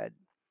as dead.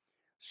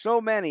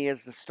 So many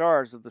as the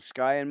stars of the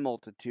sky in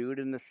multitude,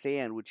 and the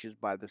sand which is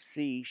by the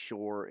sea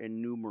shore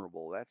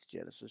innumerable. That's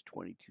Genesis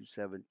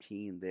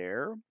 22:17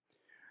 there.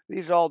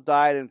 These all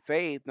died in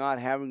faith, not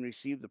having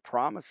received the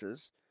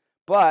promises,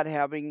 but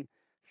having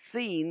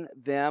seen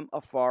them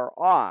afar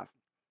off,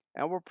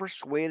 and were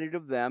persuaded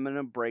of them and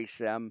embraced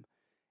them,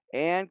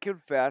 and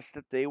confessed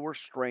that they were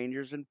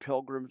strangers and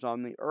pilgrims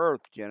on the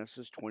earth.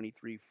 Genesis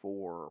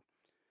 23:4.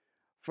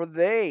 For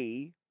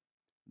they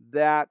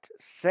that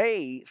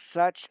say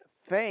such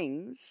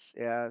things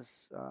as,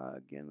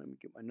 again, let me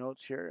get my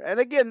notes here. And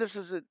again, this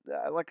is,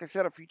 like I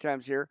said a few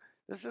times here,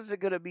 this isn't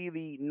going to be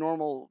the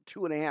normal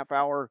 2.5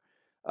 hour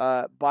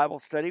Bible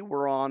study.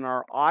 We're on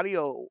our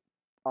audio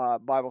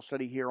Bible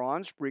study here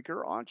on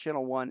Spreaker on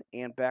channel 1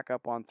 and back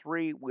up on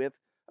 3 with,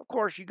 of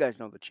course, you guys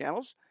know the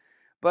channels.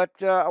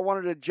 But I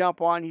wanted to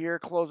jump on here,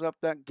 close up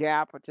that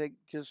gap. I think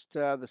just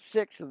the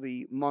 6th of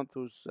the month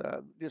was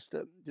just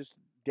a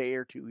day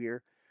or two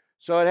here.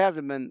 So it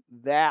hasn't been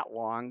that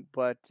long,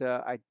 but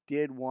I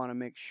did want to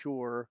make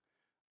sure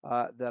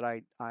that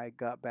I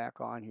got back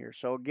on here.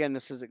 So again,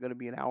 this isn't going to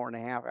be an hour and a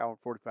half, hour and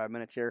 45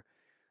 minutes here.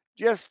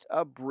 Just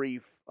a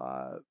brief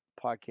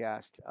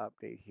podcast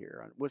update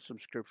here with some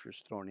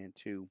scriptures thrown in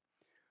too.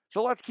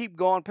 So let's keep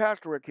going.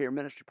 Pastor Rick here,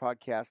 Ministry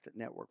Podcast at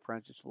Network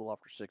Friends. It's a little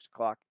after 6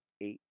 o'clock,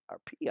 8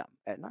 p.m.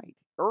 at night,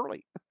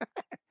 early.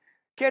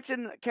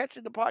 catching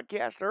the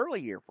podcast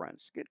early here,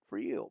 friends. Good for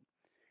you.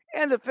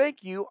 And a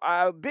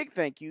big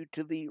thank you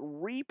to the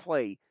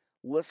replay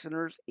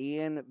listeners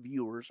and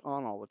viewers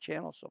on all the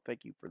channels. So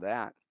thank you for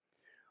that.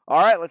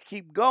 All right, let's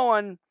keep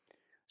going.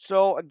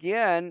 So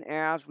again,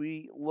 as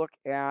we look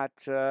at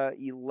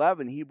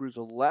 11, Hebrews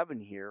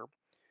 11 here,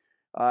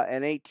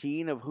 and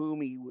 18, of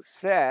whom it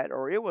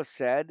was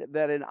said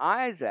that in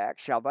Isaac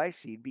shall thy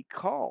seed be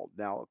called.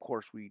 Now, of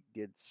course, we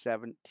did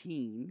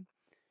 17.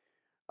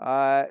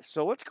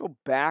 So let's go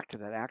back to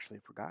that. Actually,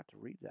 I forgot to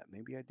read that.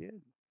 Maybe I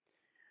did.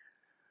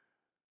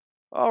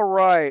 All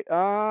right.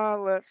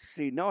 Let's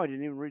see. No, I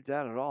didn't even read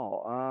that at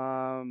all.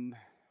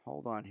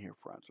 Hold on here,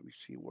 friends. Let me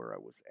see where I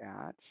was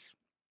at.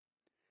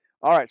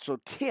 All right, so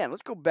 10.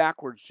 Let's go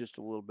backwards just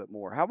a little bit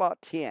more. How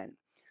about 10?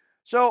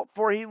 So,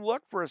 for he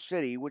looked for a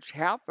city which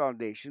hath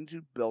foundations,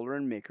 whose builder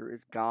and maker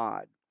is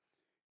God.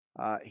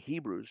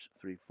 Hebrews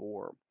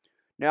 3:4.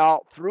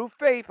 Now, through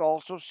faith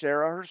also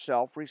Sarah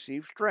herself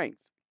received strength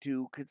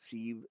to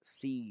conceive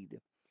seed,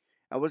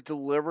 and was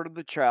delivered of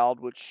the child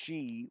which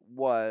she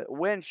was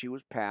when she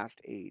was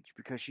past age,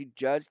 because she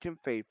judged him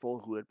faithful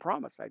who had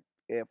promised.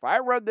 If I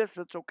read this,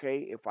 it's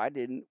okay. If I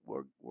didn't,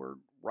 we're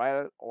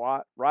right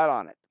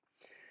on it.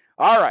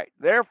 All right.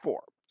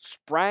 Therefore,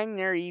 sprang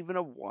there even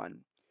of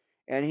one,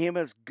 and him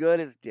as good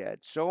as dead,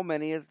 so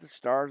many as the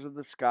stars of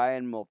the sky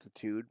in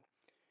multitude,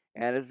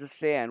 and as the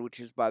sand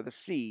which is by the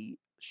sea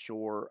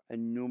shore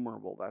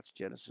innumerable. That's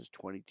Genesis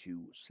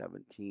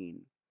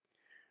 22:17.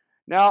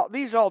 Now,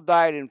 these all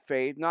died in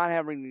faith, not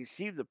having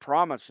received the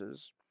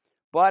promises,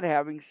 but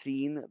having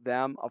seen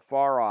them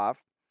afar off,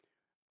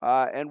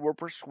 and were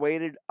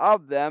persuaded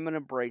of them and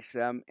embraced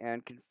them,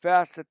 and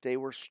confessed that they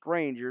were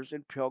strangers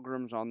and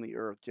pilgrims on the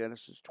earth.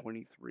 Genesis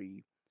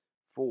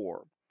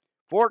 23:4.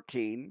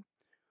 14.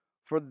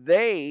 For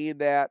they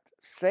that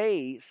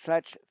say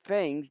such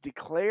things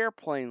declare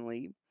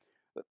plainly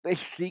that they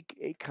seek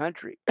a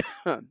country.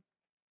 All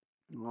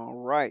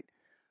right.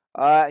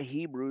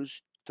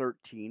 Hebrews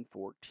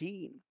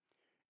 13:14.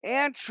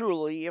 And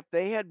truly, if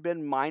they had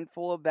been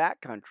mindful of that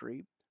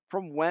country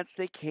from whence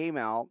they came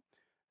out,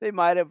 they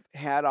might have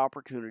had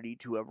opportunity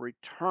to have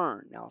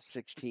returned. Now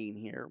 16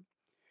 here.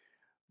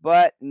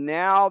 But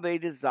now they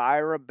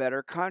desire a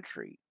better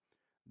country,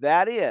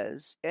 that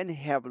is, and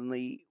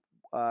heavenly.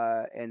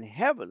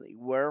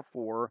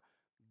 Wherefore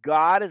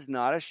God is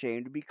not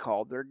ashamed to be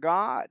called their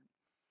God,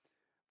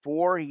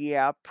 for he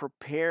hath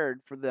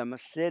prepared for them a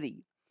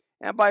city.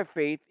 And by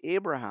faith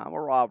Abraham,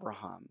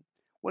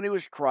 when he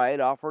was tried,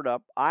 offered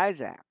up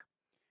Isaac.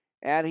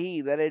 And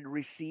he that had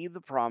received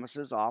the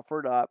promises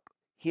offered up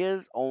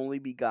his only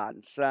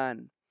begotten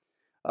son,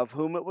 of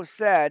whom it was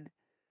said,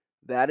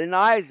 that in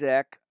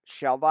Isaac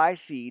shall thy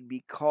seed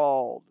be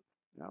called.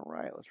 All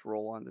right, let's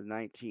roll on to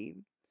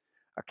 19.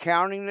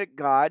 Accounting that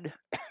God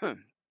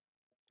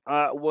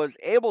was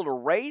able to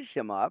raise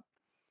him up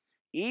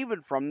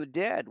even from the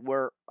dead,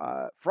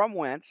 from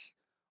whence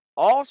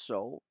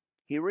also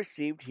he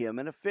received him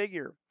in a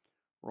figure.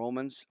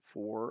 Romans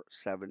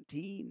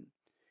 4:17.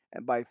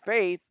 And by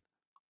faith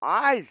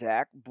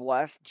Isaac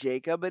blessed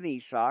Jacob and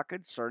Esau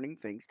concerning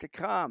things to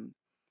come.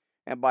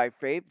 And by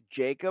faith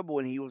Jacob,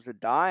 when he was a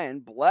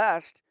dying,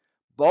 blessed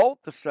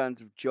both the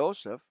sons of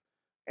Joseph,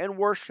 and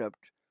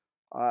worshipped,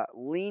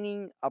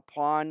 leaning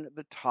upon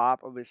the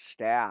top of his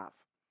staff.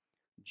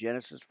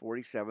 Genesis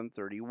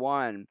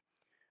 47:31.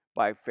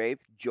 By faith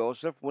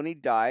Joseph, when he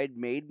died,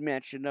 made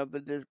mention of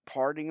the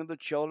departing of the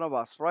children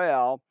of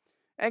Israel,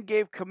 and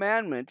gave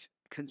commandment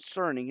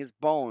concerning his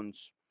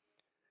bones.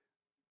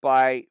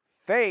 By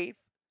faith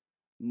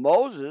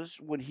Moses,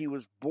 when he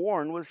was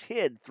born, was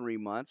hid 3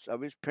 months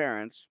of his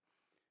parents,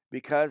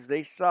 because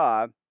they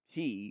saw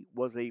he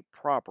was a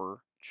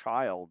proper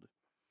child.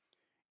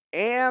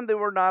 And they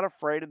were not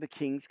afraid of the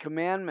king's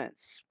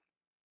commandments.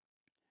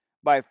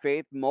 By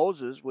faith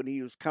Moses, when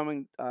he was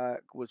come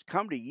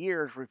to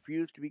years,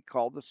 refused to be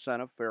called the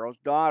son of Pharaoh's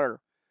daughter,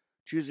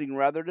 choosing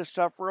rather to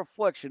suffer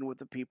affliction with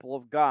the people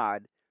of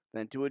God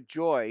than to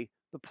enjoy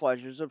the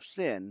pleasures of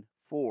sin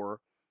for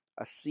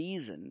a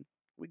season.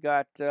 We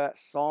got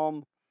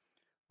Psalm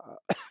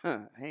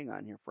hang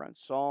on here, friends.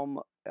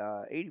 Psalm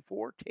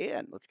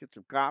 84:10. Let's get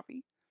some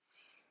coffee.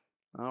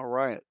 All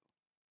right.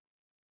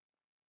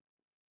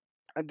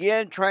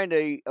 Again, trying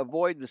to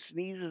avoid the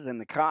sneezes and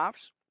the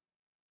coughs.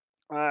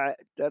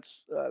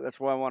 That's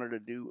why I wanted to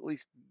do at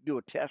least do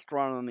a test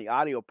run on the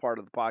audio part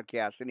of the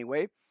podcast.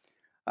 Anyway,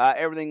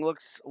 everything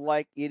looks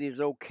like it is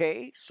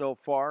okay so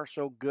far,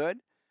 so good.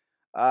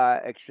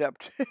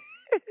 Except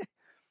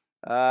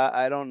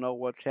I don't know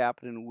what's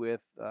happening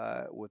with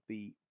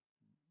the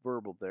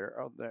verbal there.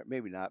 Oh, there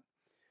maybe not.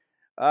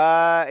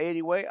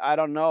 Anyway, I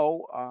don't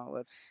know.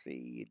 Let's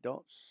see.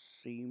 Don't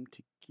seem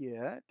to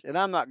get, and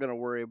I'm not going to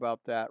worry about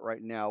that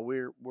right now.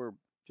 We're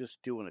just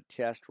doing a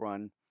test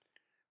run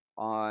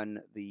on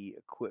the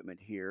equipment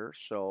here.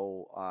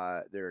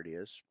 So there it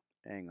is.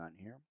 Hang on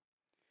here.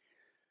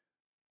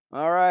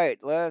 All right,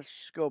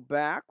 let's go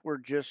back. We're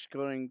just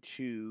going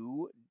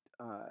to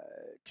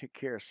take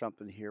care of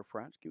something here,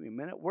 friends. Give me a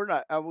minute. We're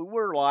not.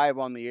 We're live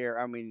on the air.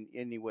 I mean,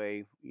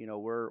 anyway,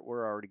 we're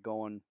already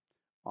going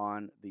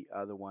on the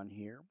other one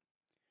here.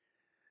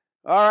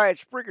 All right,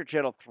 Spreaker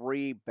Channel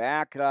 3,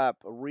 back up,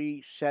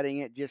 resetting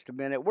it just a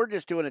minute. We're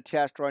just doing a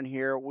test run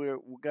here. We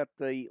got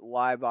the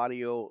live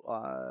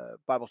audio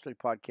Bible study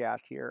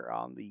podcast here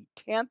on the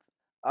 10th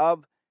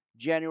of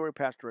January,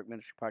 Pastor Rick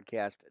Ministry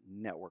Podcast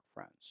Network,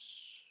 friends.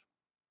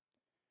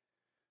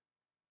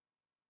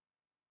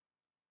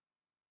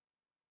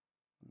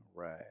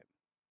 All right.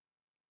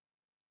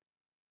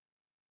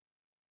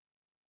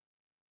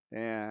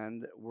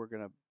 And we're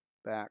going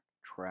to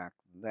backtrack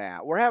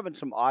that. We're having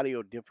some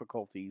audio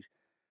difficulties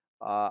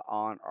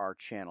on our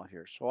channel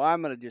here. So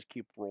I'm going to just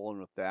keep rolling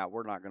with that.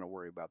 We're not going to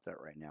worry about that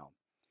right now.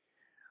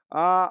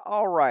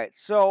 All right.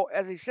 So,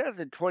 as he says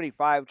in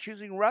 25,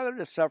 choosing rather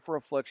to suffer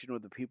affliction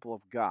with the people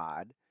of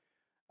God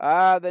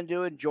than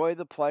to enjoy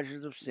the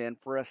pleasures of sin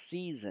for a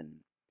season.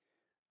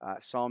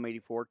 Psalm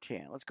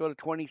 84:10. Let's go to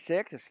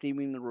 26.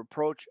 Esteeming the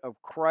reproach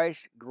of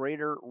Christ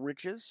greater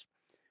riches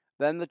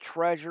than the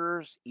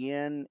treasures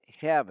in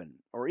heaven,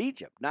 or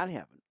Egypt, not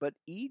heaven, but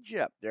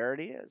Egypt. There it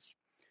is.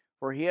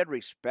 For he had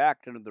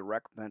respect unto the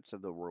recompense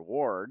of the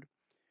reward.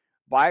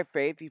 By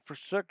faith he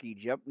forsook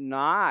Egypt,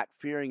 not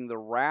fearing the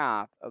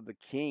wrath of the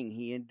king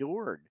he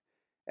endured,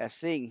 as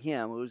seeing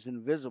him who is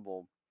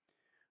invisible.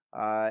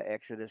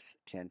 Exodus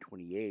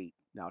 10:28.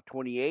 Now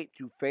 28,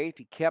 through faith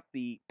he kept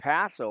the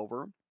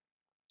Passover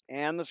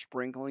and the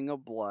sprinkling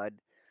of blood,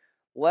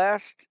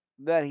 lest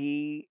that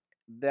he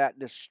that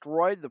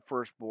destroyed the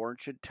firstborn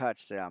should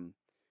touch them.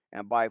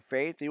 And by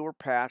faith they were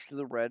passed through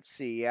the Red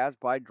Sea as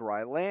by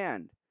dry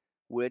land,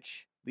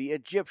 which the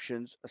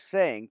Egyptians,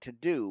 saying to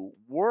do,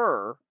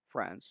 were,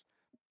 friends,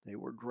 they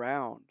were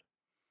drowned.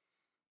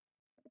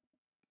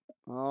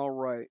 All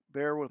right,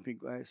 bear with me,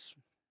 guys.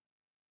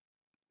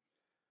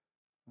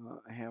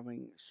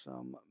 Having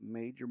some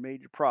major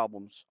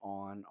problems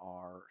on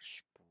our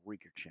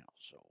Spreaker channel.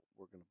 So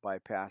we're going to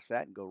bypass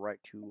that and go right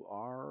to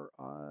our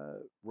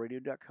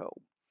radio.co.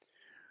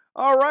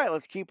 All right,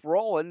 let's keep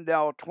rolling.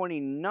 Now,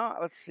 29,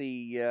 let's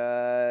see,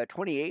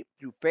 28,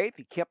 through faith,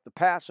 he kept the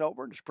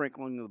Passover and the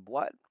sprinkling of the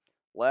blood,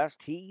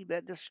 lest he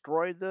that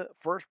destroyed the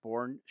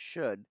firstborn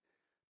should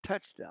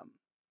touch them.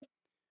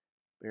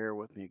 Bear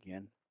with me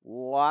again.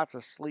 Lots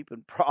of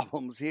sleeping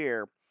problems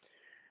here.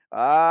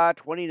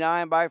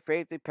 29, by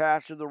faith they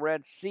passed through the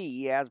Red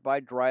Sea as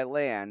by dry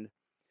land,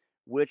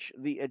 which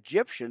the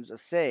Egyptians,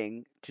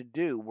 saying to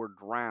do, were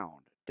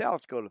drowned. Now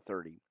let's go to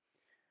 30.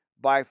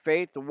 By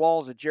faith the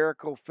walls of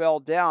Jericho fell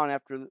down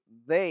after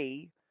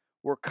they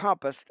were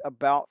compassed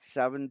about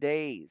 7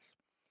 days.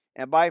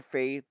 And by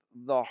faith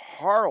the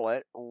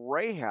harlot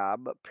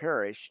Rahab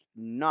perished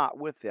not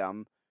with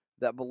them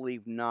that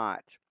believed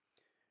not,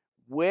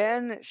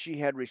 when she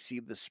had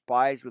received the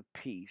spies with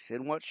peace.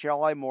 And what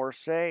shall I more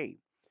say?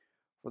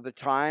 For the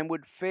time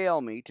would fail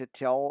me to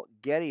tell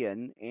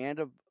Gideon, and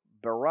of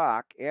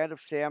Barak, and of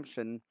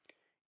Samson,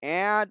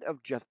 and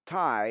of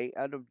Jephthah,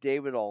 and of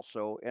David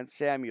also, and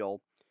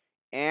Samuel,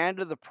 and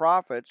of the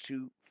prophets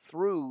who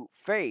through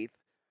faith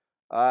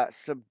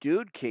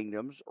subdued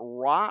kingdoms,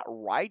 wrought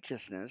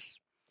righteousness,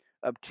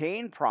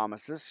 obtained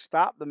promises,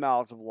 stopped the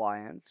mouths of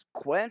lions,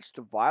 quenched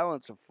the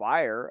violence of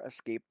fire,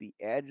 escaped the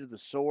edge of the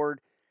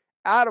sword,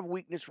 out of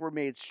weakness were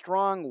made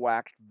strong,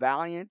 waxed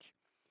valiant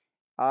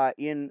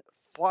in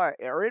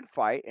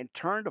fight, and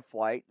turned to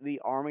flight the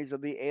armies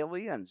of the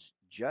aliens.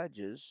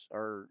 Judges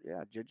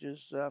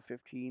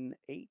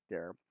 15:8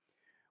 there.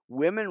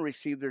 Women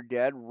received their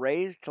dead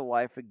raised to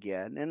life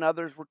again, and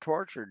others were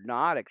tortured,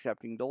 not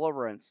accepting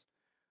deliverance,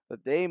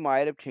 that they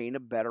might obtain a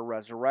better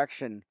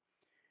resurrection.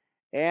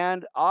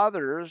 And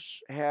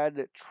others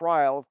had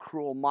trial of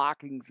cruel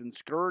mockings and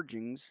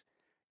scourgings,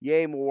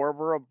 yea,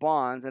 moreover, of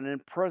bonds and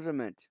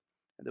imprisonment.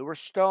 They were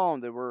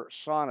stoned, they were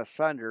sawn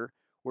asunder,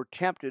 were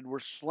tempted, were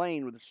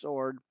slain with the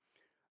sword.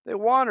 They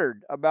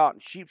wandered about in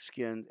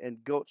sheepskins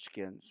and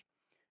goatskins,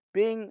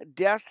 being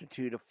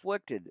destitute,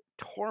 afflicted,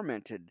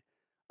 tormented,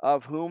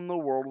 of whom the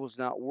world was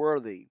not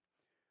worthy.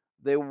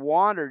 They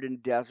wandered in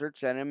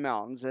deserts and in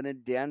mountains and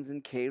in dens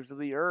and caves of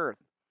the earth.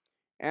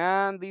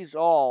 And these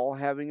all,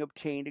 having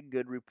obtained a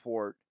good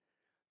report,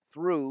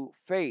 through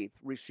faith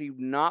received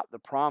not the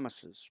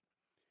promises,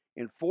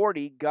 In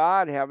 40,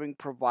 God having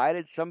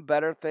provided some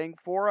better thing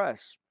for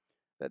us,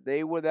 that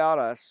they without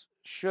us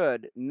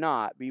should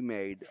not be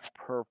made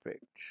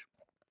perfect.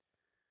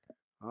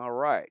 All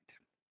right.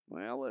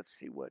 Well, let's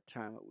see what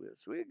time it is.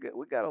 We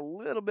got a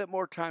little bit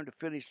more time to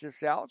finish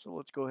this out, so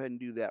let's go ahead and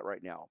do that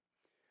right now.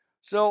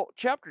 So,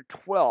 chapter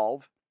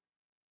 12,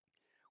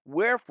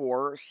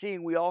 wherefore,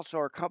 seeing we also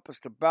are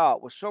compassed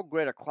about with so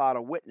great a cloud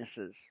of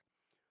witnesses,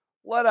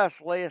 let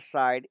us lay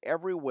aside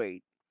every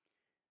weight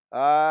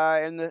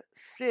and the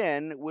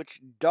sin which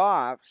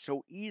doth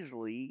so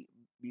easily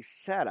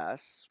beset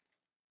us.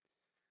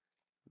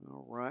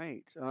 All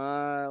right.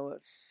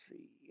 Let's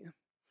see.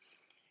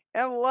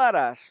 And let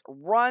us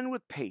run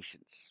with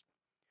patience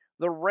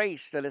the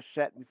race that is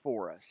set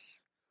before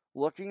us,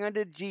 looking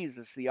unto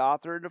Jesus, the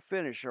author and the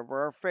finisher of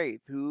our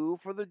faith, who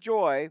for the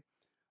joy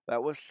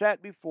that was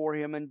set before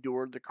him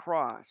endured the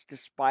cross,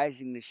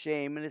 despising the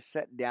shame, and is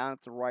set down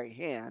at the right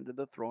hand of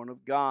the throne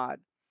of God.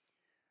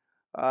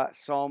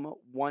 Psalm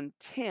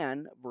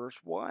 110, verse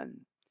 1.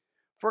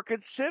 For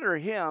consider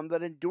him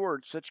that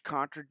endured such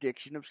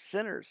contradiction of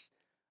sinners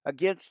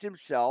against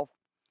himself,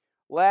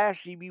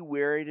 lest ye be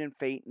wearied and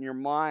faint in your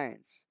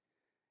minds.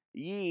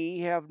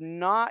 Ye have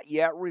not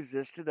yet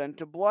resisted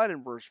unto blood,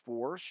 in verse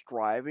 4,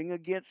 striving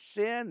against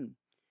sin.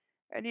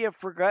 And ye have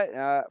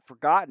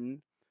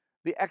forgotten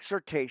the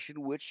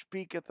exhortation which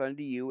speaketh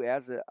unto you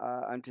as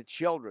unto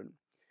children.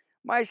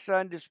 My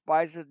son,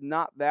 despiseth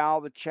not thou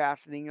the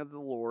chastening of the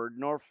Lord,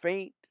 nor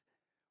faint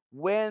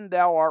when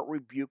thou art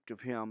rebuked of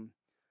him.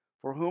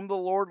 For whom the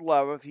Lord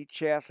loveth, he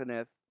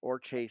chasteneth, or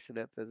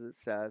chasteneth, as it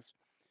says,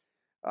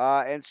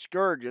 and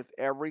scourgeth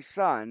every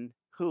son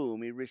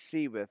whom he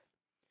receiveth.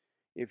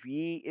 If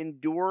ye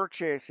endure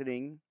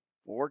chastening,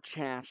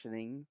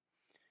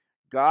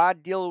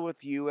 God dealeth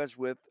with you as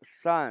with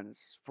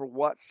sons. For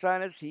what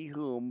son is he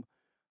whom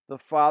the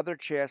Father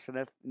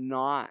chasteneth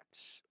not,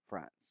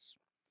 friends?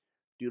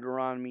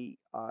 Deuteronomy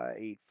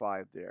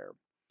 8:5 there.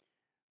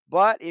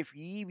 But if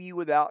ye be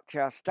without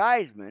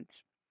chastisement,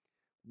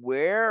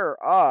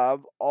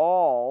 whereof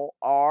all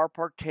are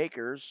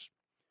partakers,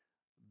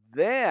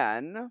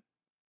 then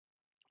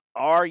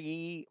are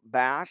ye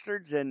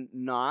bastards and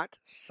not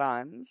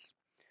sons?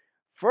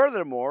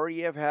 Furthermore,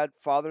 ye have had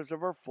fathers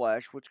of our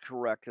flesh which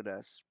corrected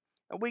us,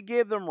 and we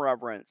gave them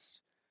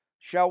reverence.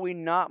 Shall we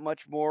not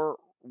much more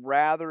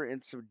rather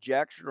in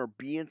subjection or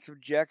be in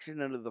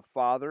subjection unto the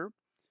Father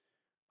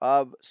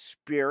of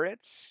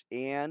spirits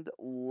and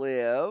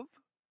live?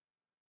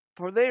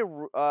 For they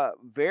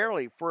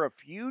verily for a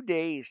few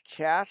days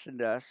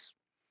chastened us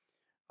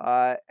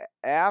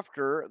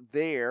after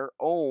their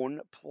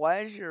own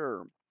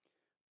pleasure,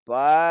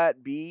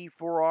 but be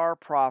for our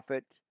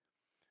profit,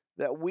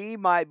 that we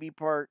might be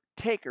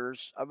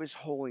partakers of his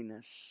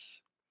holiness.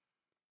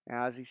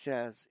 As he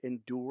says,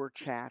 endure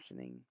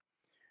chastening.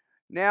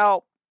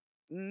 Now,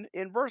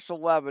 in verse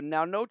 11,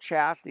 now no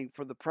chastening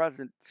for the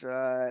present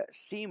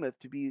seemeth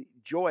to be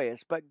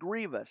joyous, but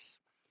grievous.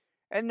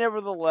 And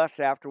nevertheless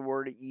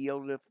afterward it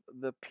yieldeth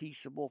the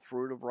peaceable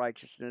fruit of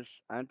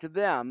righteousness unto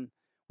them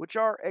which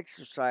are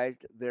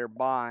exercised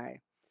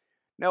thereby.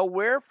 Now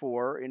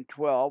wherefore, in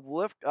 12,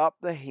 lift up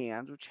the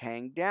hands which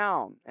hang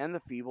down, and the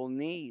feeble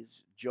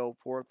knees, Job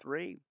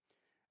 4:3,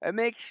 and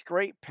make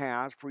straight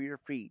paths for your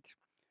feet,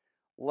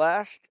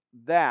 lest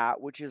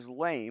that which is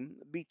lame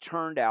be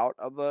turned out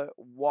of the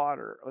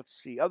water, of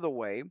the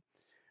way,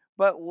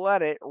 but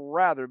let it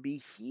rather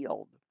be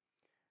healed.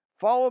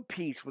 Follow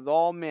peace with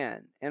all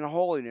men, and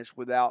holiness,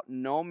 without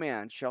no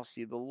man shall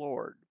see the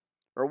Lord,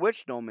 or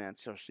which no man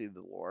shall see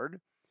the Lord,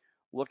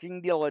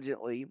 looking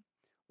diligently,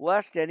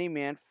 lest any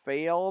man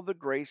fail of the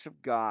grace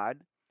of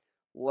God,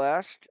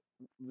 lest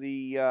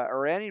the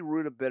or any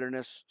root of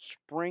bitterness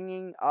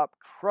springing up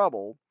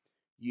trouble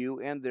you,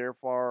 and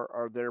therefore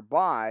or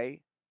thereby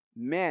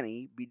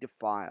many be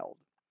defiled.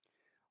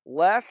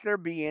 Lest there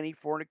be any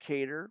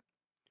fornicator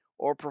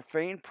or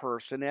profane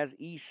person as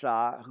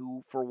Esau,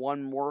 who for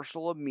one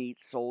morsel of meat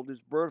sold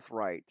his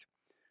birthright.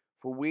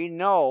 For we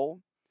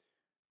know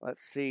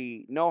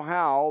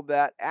how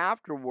that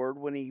afterward,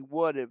 when he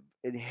would have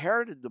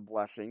inherited the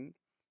blessing,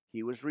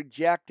 he was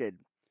rejected.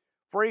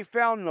 For he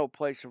found no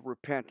place of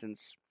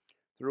repentance,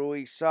 though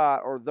he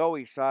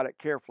sought it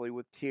carefully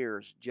with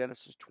tears.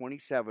 Genesis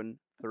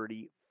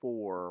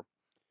 27:34.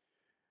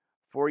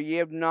 For ye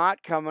have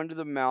not come unto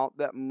the mount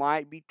that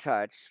might be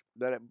touched,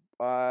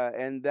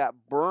 and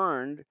that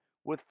burned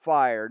with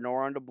fire,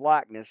 nor unto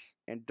blackness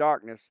and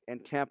darkness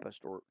and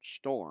tempest or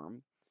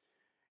storm,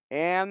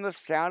 and the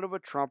sound of a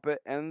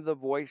trumpet and the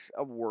voice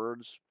of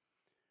words,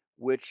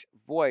 which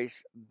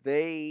voice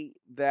they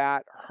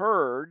that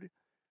heard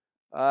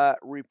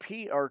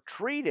repeat or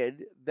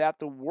treated that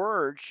the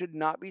word should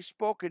not be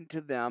spoken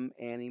to them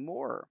any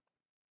more.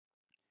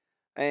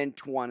 And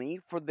 20,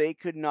 for they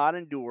could not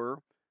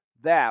endure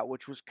that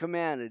which was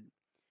commanded.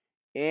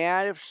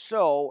 And if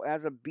so,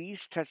 as a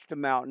beast touch the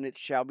mountain, it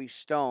shall be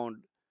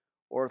stoned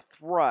or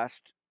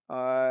thrust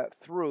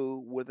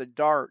through with a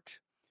dart.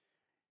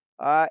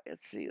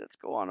 Let's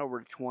go on over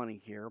to 20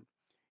 here.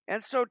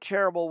 And so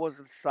terrible was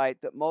the sight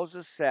that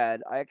Moses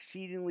said, I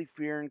exceedingly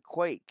fear and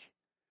quake.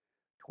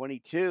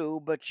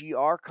 22, but ye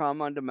are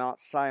come unto Mount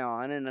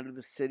Sion and unto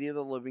the city of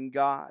the living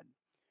God,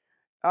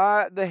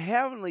 the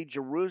heavenly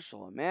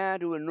Jerusalem, and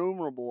to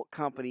innumerable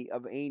company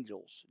of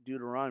angels,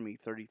 Deuteronomy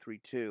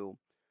 33:2,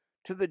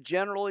 to the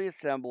general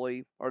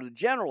assembly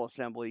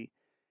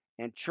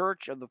and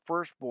church of the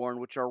firstborn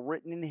which are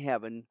written in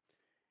heaven,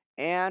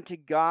 and to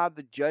God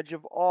the judge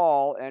of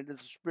all, and to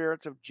the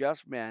spirits of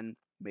just men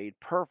made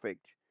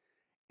perfect,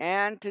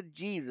 and to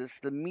Jesus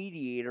the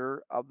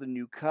mediator of the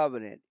new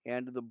covenant,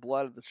 and to the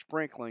blood of the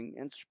sprinkling,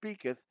 and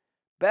speaketh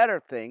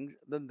better things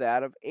than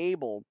that of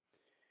Abel.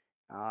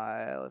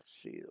 Let's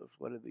see,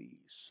 what are the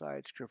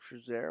side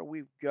scriptures there?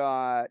 We've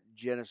got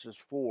Genesis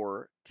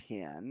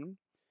 4:10.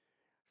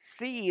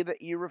 See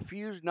that ye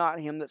refuse not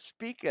him that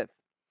speaketh,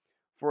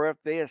 for if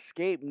they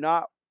escape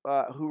not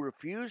who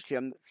refused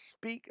him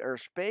that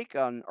spake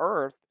on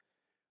earth,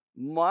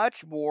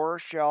 much more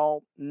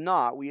shall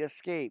not we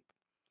escape,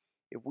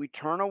 if we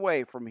turn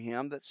away from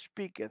him that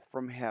speaketh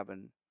from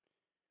heaven,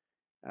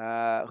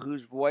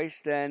 whose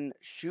voice then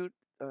shook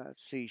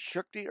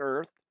the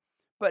earth.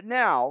 But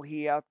now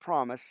he hath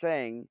promised,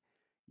 saying,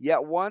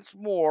 Yet once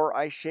more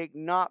I shake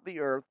not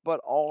the earth,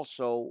 but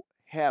also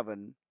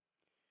heaven.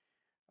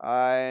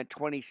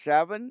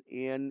 27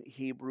 in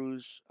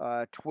Hebrews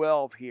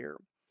 12 here.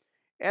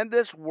 And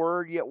this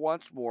word, yet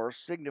once more,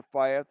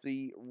 signifieth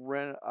the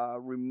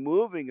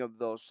removing of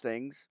those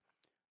things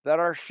that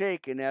are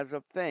shaken as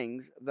of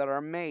things that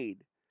are made,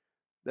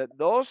 that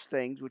those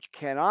things which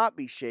cannot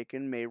be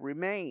shaken may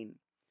remain.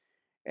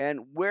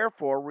 And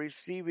wherefore,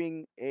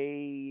 receiving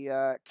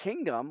a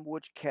kingdom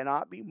which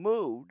cannot be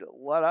moved,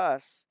 let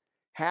us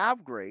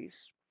have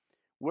grace,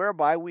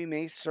 whereby we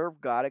may serve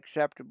God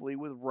acceptably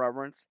with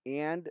reverence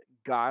and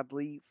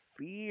godly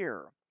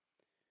fear.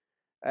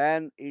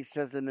 And he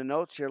says in the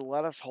notes here,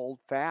 let us hold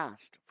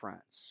fast,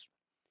 friends.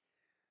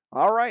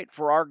 All right,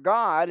 for our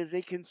God is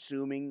a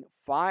consuming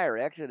fire.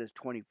 Exodus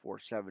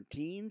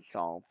 24:17,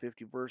 Psalm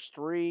 50 verse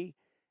 3,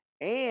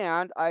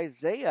 and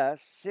Isaiah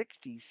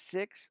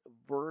 66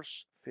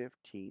 verse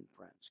 15,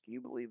 friends. Can you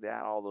believe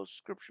that? All those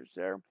scriptures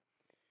there.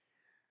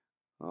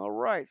 All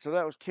right, so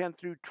that was 10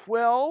 through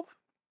 12.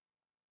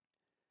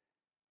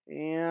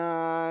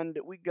 And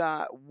we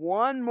got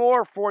one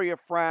more for you,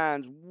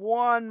 friends.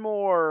 One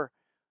more.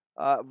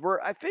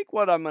 I think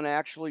what I'm going to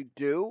actually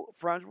do,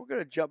 friends, we're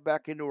going to jump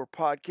back into our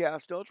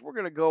podcast notes. We're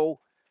going to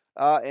go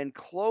and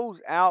close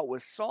out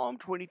with Psalm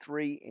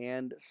 23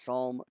 and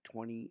Psalm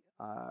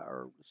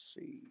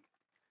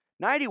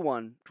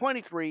 91,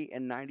 23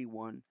 and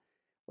 91.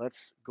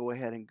 Let's go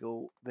ahead and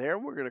go there.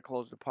 We're going to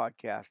close the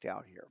podcast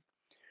out here.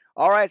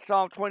 All right,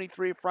 Psalm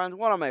 23, friends,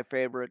 one of my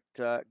favorite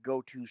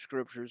go-to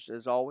scriptures,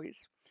 as always.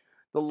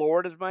 The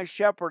Lord is my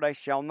shepherd, I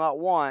shall not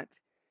want.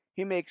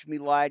 He makes me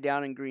lie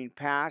down in green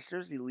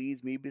pastures. He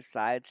leads me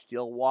beside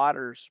still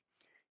waters.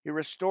 He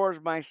restores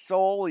my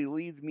soul. He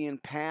leads me in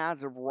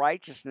paths of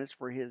righteousness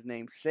for his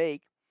name's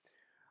sake.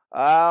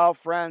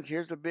 Friends,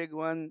 here's a big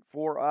one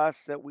for us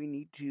that we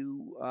need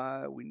to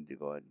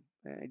go ahead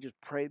and just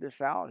pray this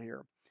out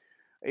here.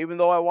 Even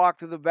though I walk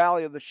through the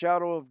valley of the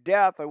shadow of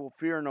death, I will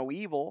fear no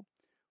evil,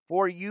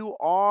 for you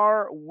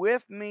are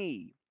with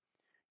me.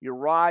 Your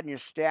rod and your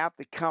staff,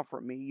 they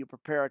comfort me. You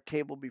prepare a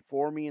table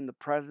before me in the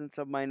presence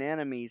of mine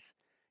enemies.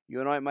 You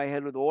anoint my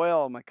head with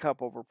oil, and my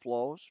cup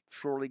overflows.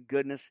 Surely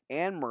goodness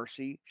and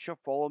mercy shall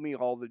follow me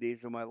all the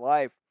days of my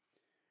life,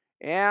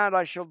 and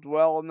I shall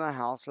dwell in the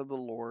house of the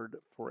Lord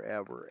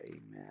forever.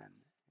 Amen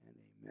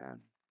and amen.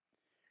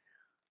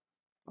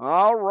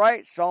 All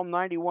right, Psalm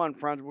 91,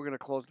 friends. We're going to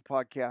close the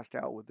podcast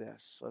out with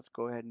this. Let's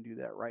go ahead and do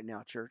that right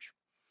now, church.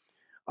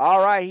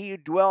 All right, he who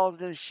dwells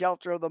in the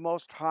shelter of the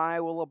Most High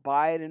will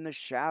abide in the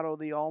shadow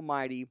of the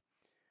Almighty.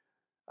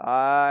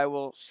 I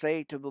will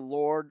say to the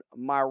Lord,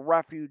 my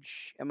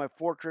refuge and my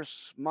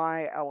fortress,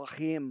 my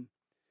Elohim,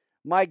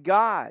 my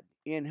God,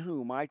 in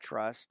whom I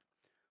trust.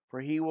 For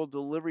he will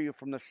deliver you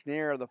from the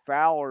snare of the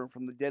fowler and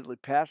from the deadly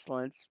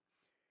pestilence.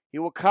 He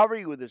will cover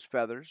you with his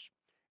feathers,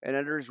 and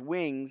under his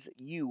wings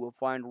you will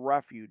find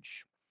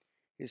refuge.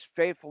 His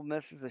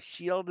faithfulness is a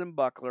shield and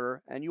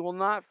buckler, and you will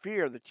not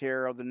fear the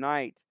terror of the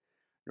night,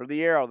 nor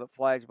the arrow that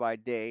flies by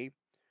day,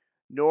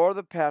 nor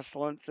the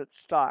pestilence that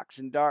stalks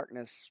in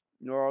darkness,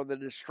 nor the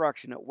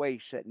destruction that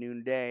wastes at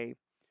noonday.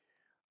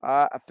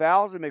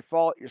 1,000 may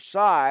fall at your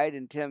side,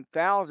 and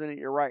 10,000 at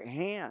your right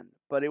hand,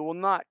 but it will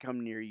not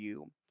come near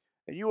you.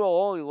 And you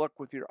will only look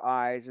with your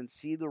eyes and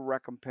see the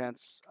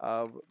recompense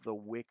of the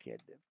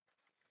wicked.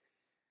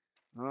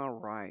 All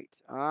right.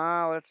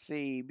 Let's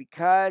see.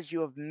 Because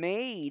you have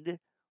made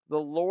the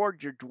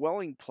Lord your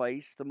dwelling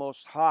place, the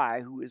Most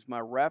High, who is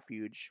my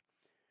refuge,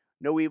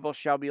 no evil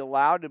shall be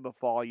allowed to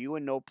befall you,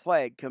 and no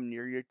plague come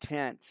near your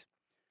tent.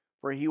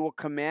 For he will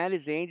command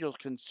his angels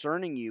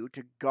concerning you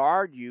to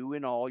guard you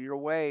in all your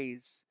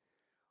ways.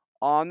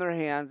 On their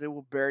hands they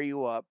will bear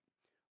you up,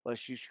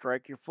 lest you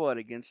strike your foot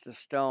against a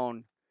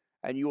stone.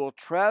 And you will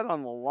tread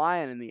on the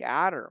lion and the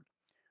adder,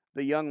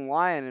 the young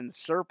lion and the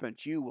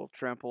serpent you will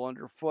trample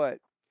underfoot.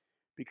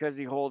 Because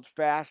he holds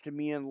fast to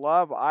me in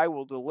love, I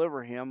will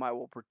deliver him. I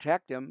will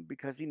protect him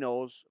because he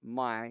knows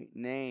my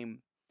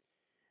name.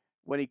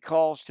 When he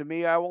calls to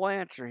me, I will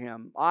answer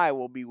him. I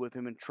will be with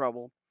him in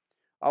trouble.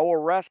 I will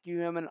rescue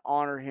him and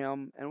honor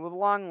him, and with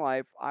long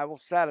life I will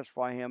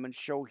satisfy him and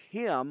show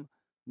him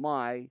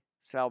my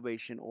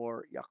salvation,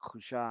 or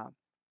Yahusha.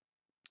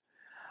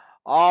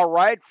 All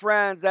right,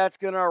 friends, that's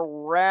going to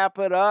wrap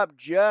it up.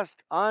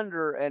 Just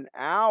under an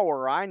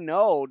hour. I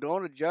know.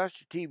 Don't adjust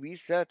your TV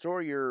sets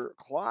or your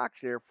clocks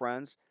there,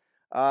 friends.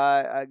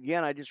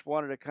 Again, I just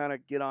wanted to kind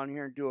of get on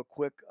here and do a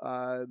quick,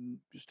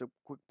 just a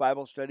quick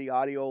Bible study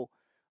audio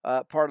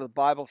part of the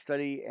Bible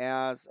study.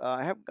 As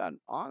I haven't gotten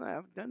on, I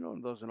haven't done one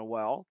of those in a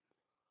while.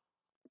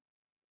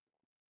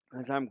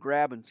 As I'm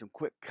grabbing some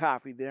quick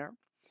coffee there.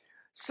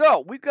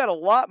 So we've got a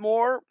lot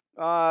more,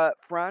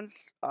 friends.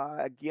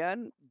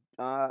 Again,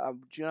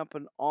 I'm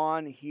jumping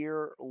on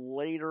here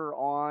later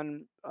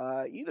on.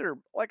 Either,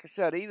 like I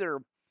said, either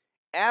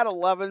at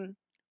 11,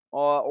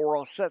 or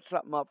I'll set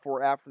something up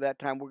for after that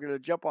time. We're going to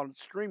jump on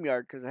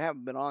StreamYard because I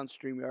haven't been on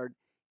StreamYard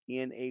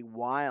in a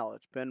while.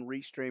 It's been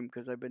restreamed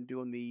because I've been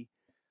doing the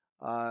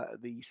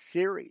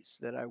series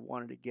that I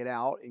wanted to get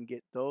out and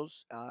get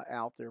those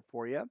out there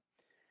for you.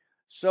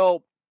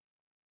 So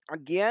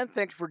again,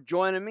 thanks for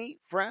joining me,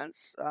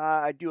 friends.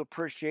 I do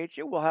appreciate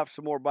you. We'll have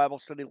some more Bible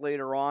study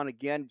later on.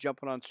 Again,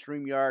 jumping on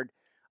StreamYard.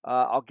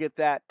 I'll get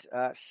that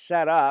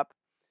set up,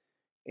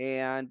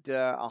 and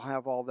I'll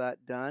have all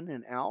that done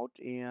and out,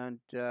 and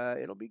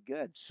it'll be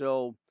good.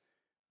 So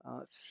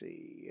let's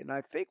see. And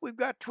I think we've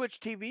got Twitch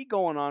TV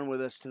going on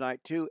with us tonight,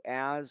 too,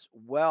 as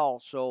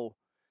well. So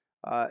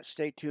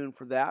stay tuned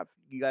for that.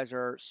 You guys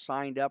are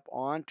signed up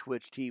on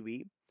Twitch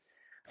TV.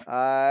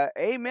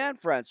 Amen,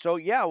 friends. So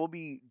yeah, we'll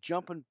be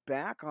jumping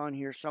back on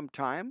here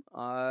sometime.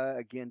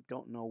 Again,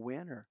 don't know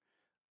when or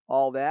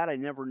all that. I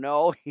never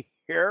know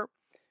here.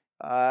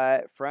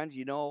 Friends,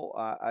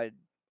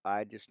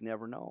 I just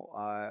never know.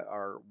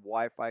 Our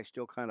Wi-Fi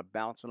still kind of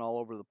bouncing all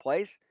over the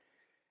place,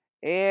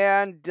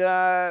 and we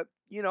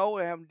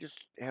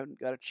haven't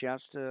got a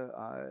chance to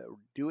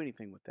do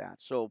anything with that.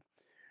 So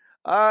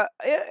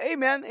hey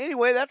man.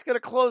 Anyway, that's gonna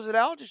close it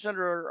out. Just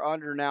under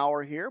an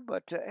hour here,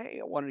 but hey,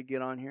 I wanted to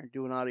get on here and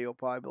do an audio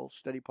Bible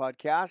study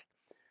podcast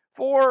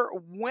for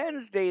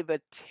Wednesday,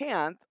 the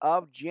 10th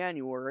of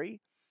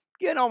January.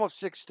 Again, almost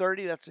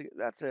 6:30.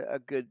 That's a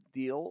good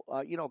deal.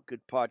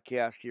 Good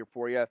podcast here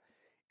for you.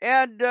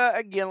 And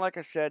again, like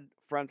I said,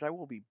 friends, I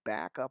will be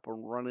back up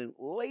and running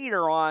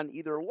later on,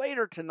 either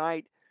later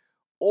tonight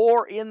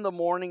or in the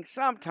morning,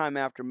 sometime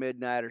after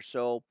midnight or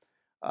so,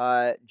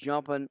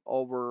 jumping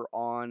over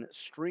on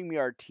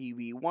StreamYard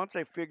TV. Once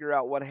I figure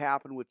out what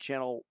happened with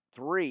Channel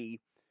 3,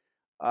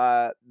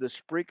 the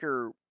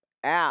Spreaker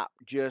app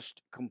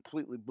just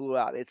completely blew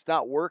out. It's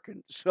not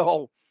working.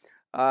 So,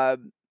 uh,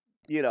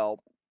 you know,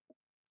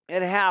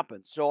 it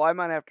happens. So I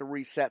might have to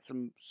reset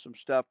some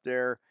stuff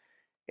there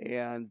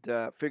and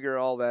figure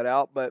all that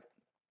out. But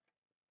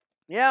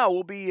yeah,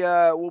 we'll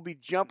be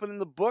jumping in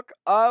the book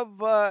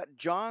of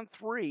John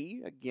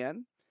 3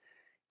 again.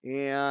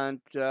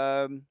 And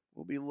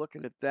we'll be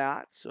looking at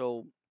that.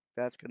 So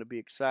that's going to be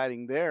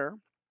exciting there.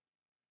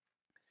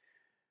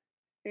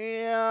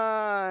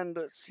 And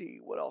let's see,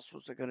 what else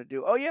was I going to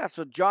do? Oh yeah,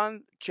 so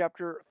John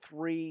chapter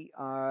 3,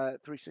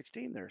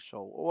 3:16 there.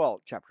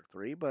 So chapter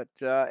 3, but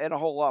and a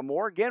whole lot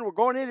more. Again, we're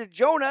going into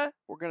Jonah.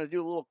 We're going to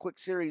do a little quick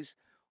series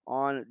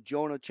on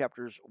Jonah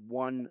chapters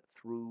 1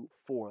 through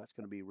 4. That's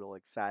going to be really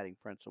exciting,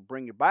 friends. So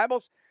bring your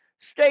Bibles.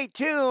 Stay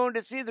tuned.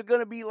 It's either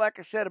going to be, like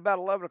I said, about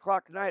 11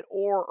 o'clock tonight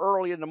or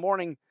early in the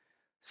morning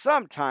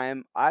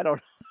sometime. I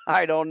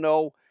don't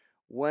know,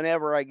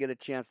 whenever I get a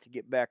chance to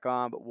get back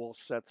on, but we'll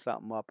set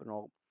something up and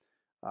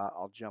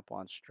I'll jump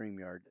on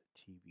StreamYard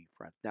TV,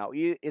 friends. Now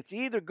it's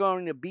either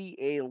going to be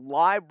a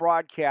live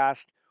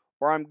broadcast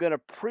or I'm going to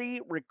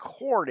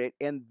pre-record it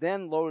and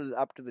then load it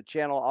up to the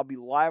channel. I'll be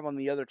live on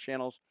the other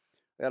channels.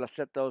 I got to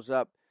set those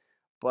up,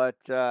 but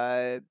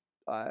I've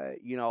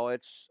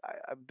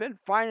been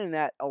finding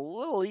that a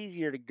little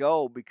easier to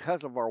go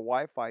because of our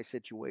Wi-Fi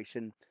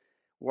situation,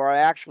 where I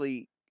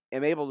actually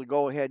am able to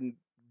go ahead and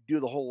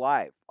do the whole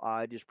live.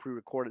 I just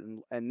pre-record it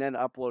and then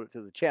upload it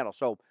to the channel.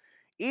 So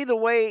either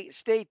way,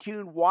 stay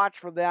tuned. Watch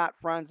for that,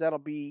 friends. That'll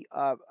be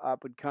up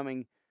and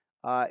coming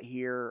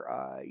here,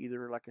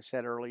 either, like I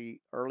said, early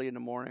in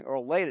the morning or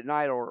late at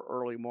night or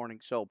early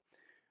morning. So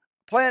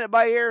playing it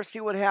by ear, see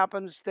what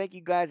happens. Thank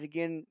you guys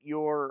again.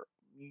 You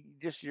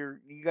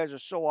guys are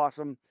so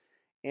awesome,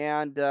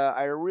 and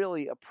I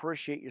really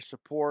appreciate your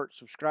support,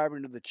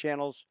 subscribing to the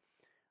channels,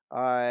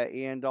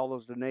 and all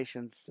those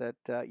donations that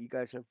you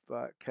guys have,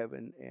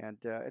 Kevin. And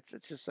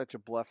it's just such a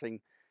blessing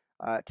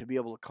to be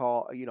able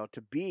to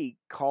to be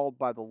called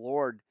by the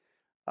Lord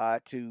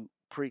to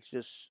preach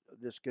this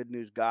good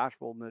news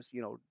gospel, and this,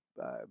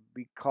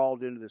 be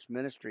called into this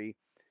ministry.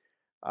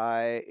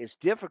 It's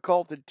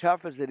difficult and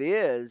tough as it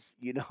is,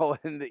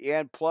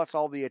 and plus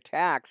all the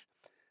attacks.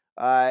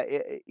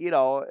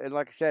 And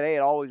like I said, hey, it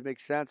always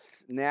makes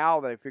sense now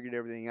that I figured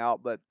everything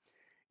out. But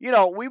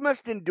we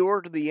must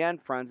endure to the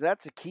end, friends.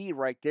 That's the key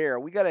right there.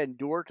 We got to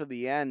endure to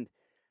the end,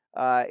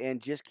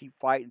 and just keep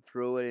fighting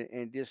through it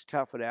and just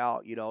tough it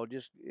out.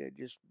 Just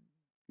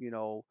you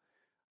know,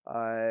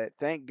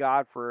 thank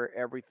God for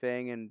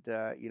everything. And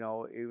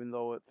even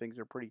though things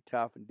are pretty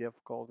tough and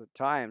difficult at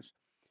times,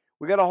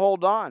 we got to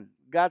hold on.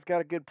 God's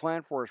got a good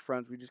plan for us,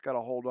 friends. We just got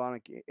to hold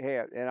on.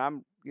 Hey, and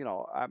I'm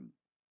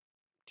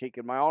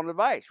taking my own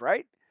advice,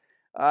 right?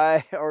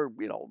 Or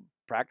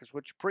practice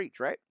what you preach,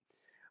 right?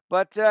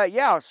 But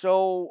yeah,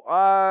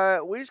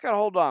 so we just got to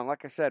hold on.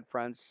 Like I said,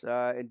 friends,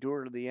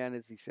 endure to the end,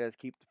 as he says,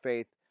 keep the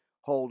faith,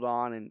 hold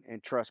on,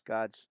 and trust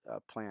God's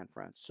plan,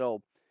 friends.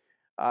 So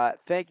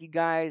thank you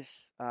guys.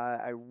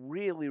 I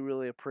really,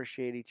 really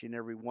appreciate each and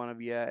every one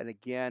of you. And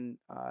again,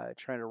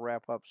 trying to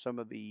wrap up some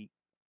of the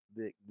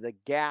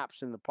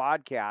gaps in the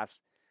podcast,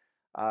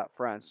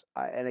 friends.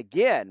 And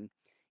again,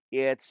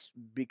 it's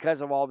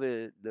because of all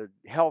the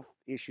health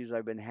issues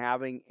I've been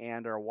having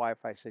and our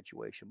Wi-Fi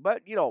situation.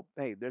 But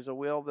hey, there's a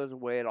will, there's a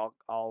way, and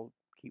I'll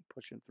keep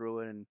pushing through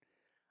it and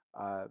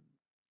uh,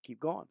 keep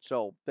going.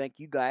 So thank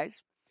you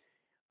guys.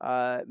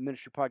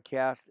 Ministry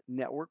Podcast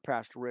Network,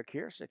 Pastor Rick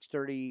here,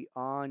 6:30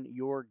 on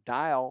your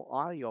dial,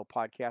 audio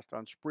podcast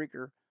on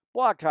Spreaker,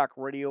 Blog Talk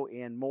Radio,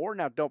 and more.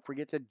 Now, don't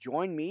forget to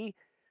join me,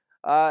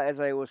 as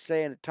I was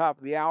saying at the top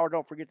of the hour.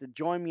 Don't forget to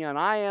join me on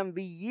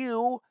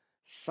IMVU.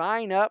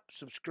 Sign up,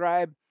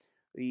 subscribe.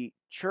 The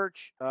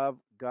Church of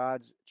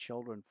God's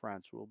Children,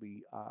 friends.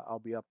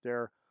 I'll be up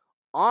there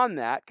on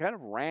that, kind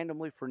of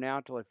randomly for now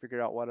until I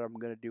figure out what I'm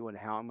going to do and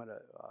how I'm going to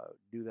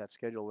do that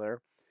schedule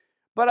there.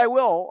 But I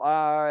will.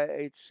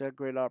 It's a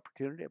great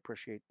opportunity. I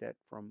appreciate that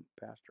from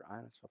Pastor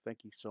Ina. So thank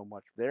you so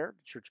much there,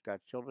 Church of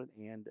God's Children,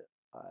 and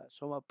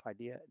Soma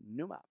Padilla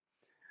Numa.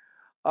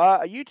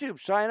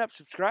 YouTube, sign up,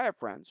 subscribe,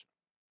 friends.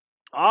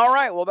 All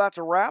right. Well, that's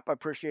a wrap. I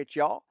appreciate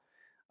y'all.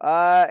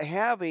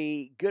 Have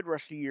a good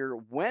rest of your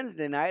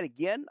Wednesday night.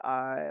 Again,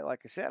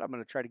 like I said, I'm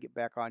going to try to get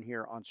back on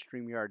here on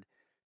StreamYard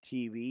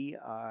TV,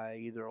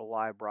 either a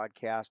live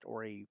broadcast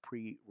or a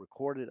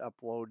pre-recorded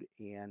upload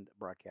and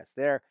broadcast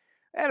there.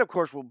 And of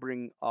course, we'll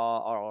bring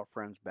all our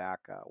friends back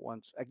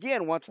once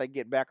I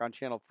get back on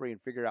Channel 3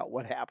 and figure out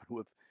what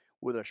happened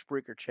with our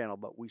Spreaker channel.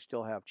 But we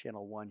still have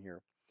Channel 1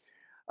 here.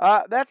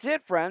 That's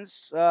it,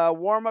 friends.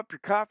 Warm up your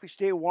coffee.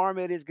 Stay warm.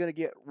 It is going to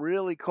get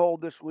really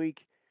cold this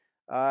week,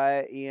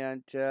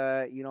 and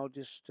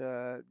just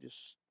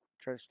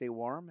try to stay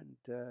warm and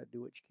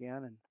do what you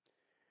can. And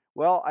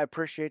well, I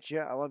appreciate you.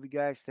 I love you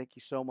guys. Thank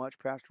you so much,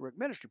 Pastor Rick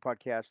Ministry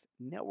Podcast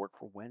Network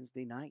for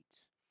Wednesday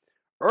nights,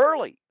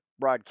 early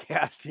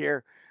broadcast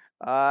here.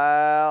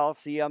 I'll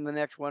see you on the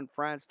next one,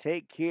 friends.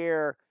 Take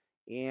care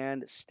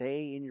and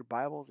stay in your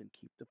Bibles and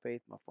keep the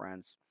faith, my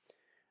friends.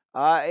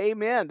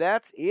 Amen.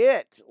 That's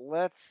it.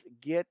 Let's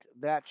get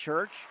that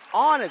church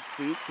on its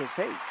feet because,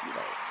 hey,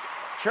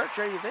 church,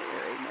 are you there?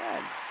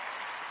 Amen.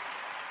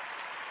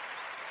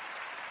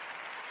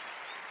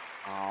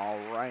 All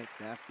right.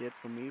 That's it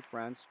for me,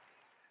 friends.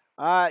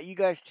 You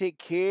guys take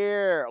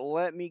care.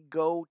 Let me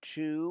go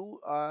to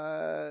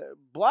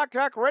Block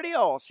Talk Radio.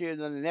 I'll see you in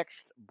the next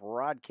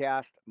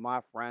broadcast,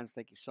 my friends.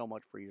 Thank you so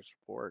much for your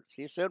support.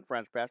 See you soon,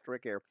 friends. Pastor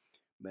Rick here,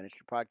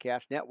 Ministry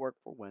Podcast Network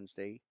for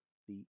Wednesday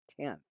the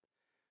 10th.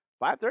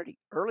 5:30,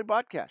 early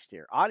broadcast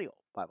here, audio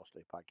Bible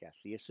study podcast.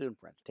 See you soon,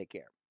 friends. Take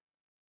care.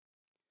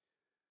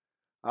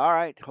 All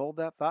right, hold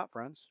that thought,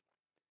 friends.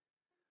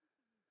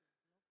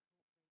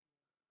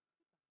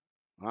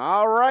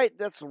 All right,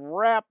 let's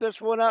wrap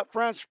this one up,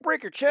 friends.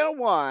 Spreaker Channel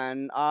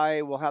 1.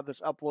 I will have this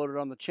uploaded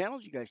on the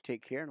channels. You guys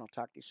take care, and I'll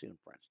talk to you soon,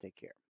 friends. Take care.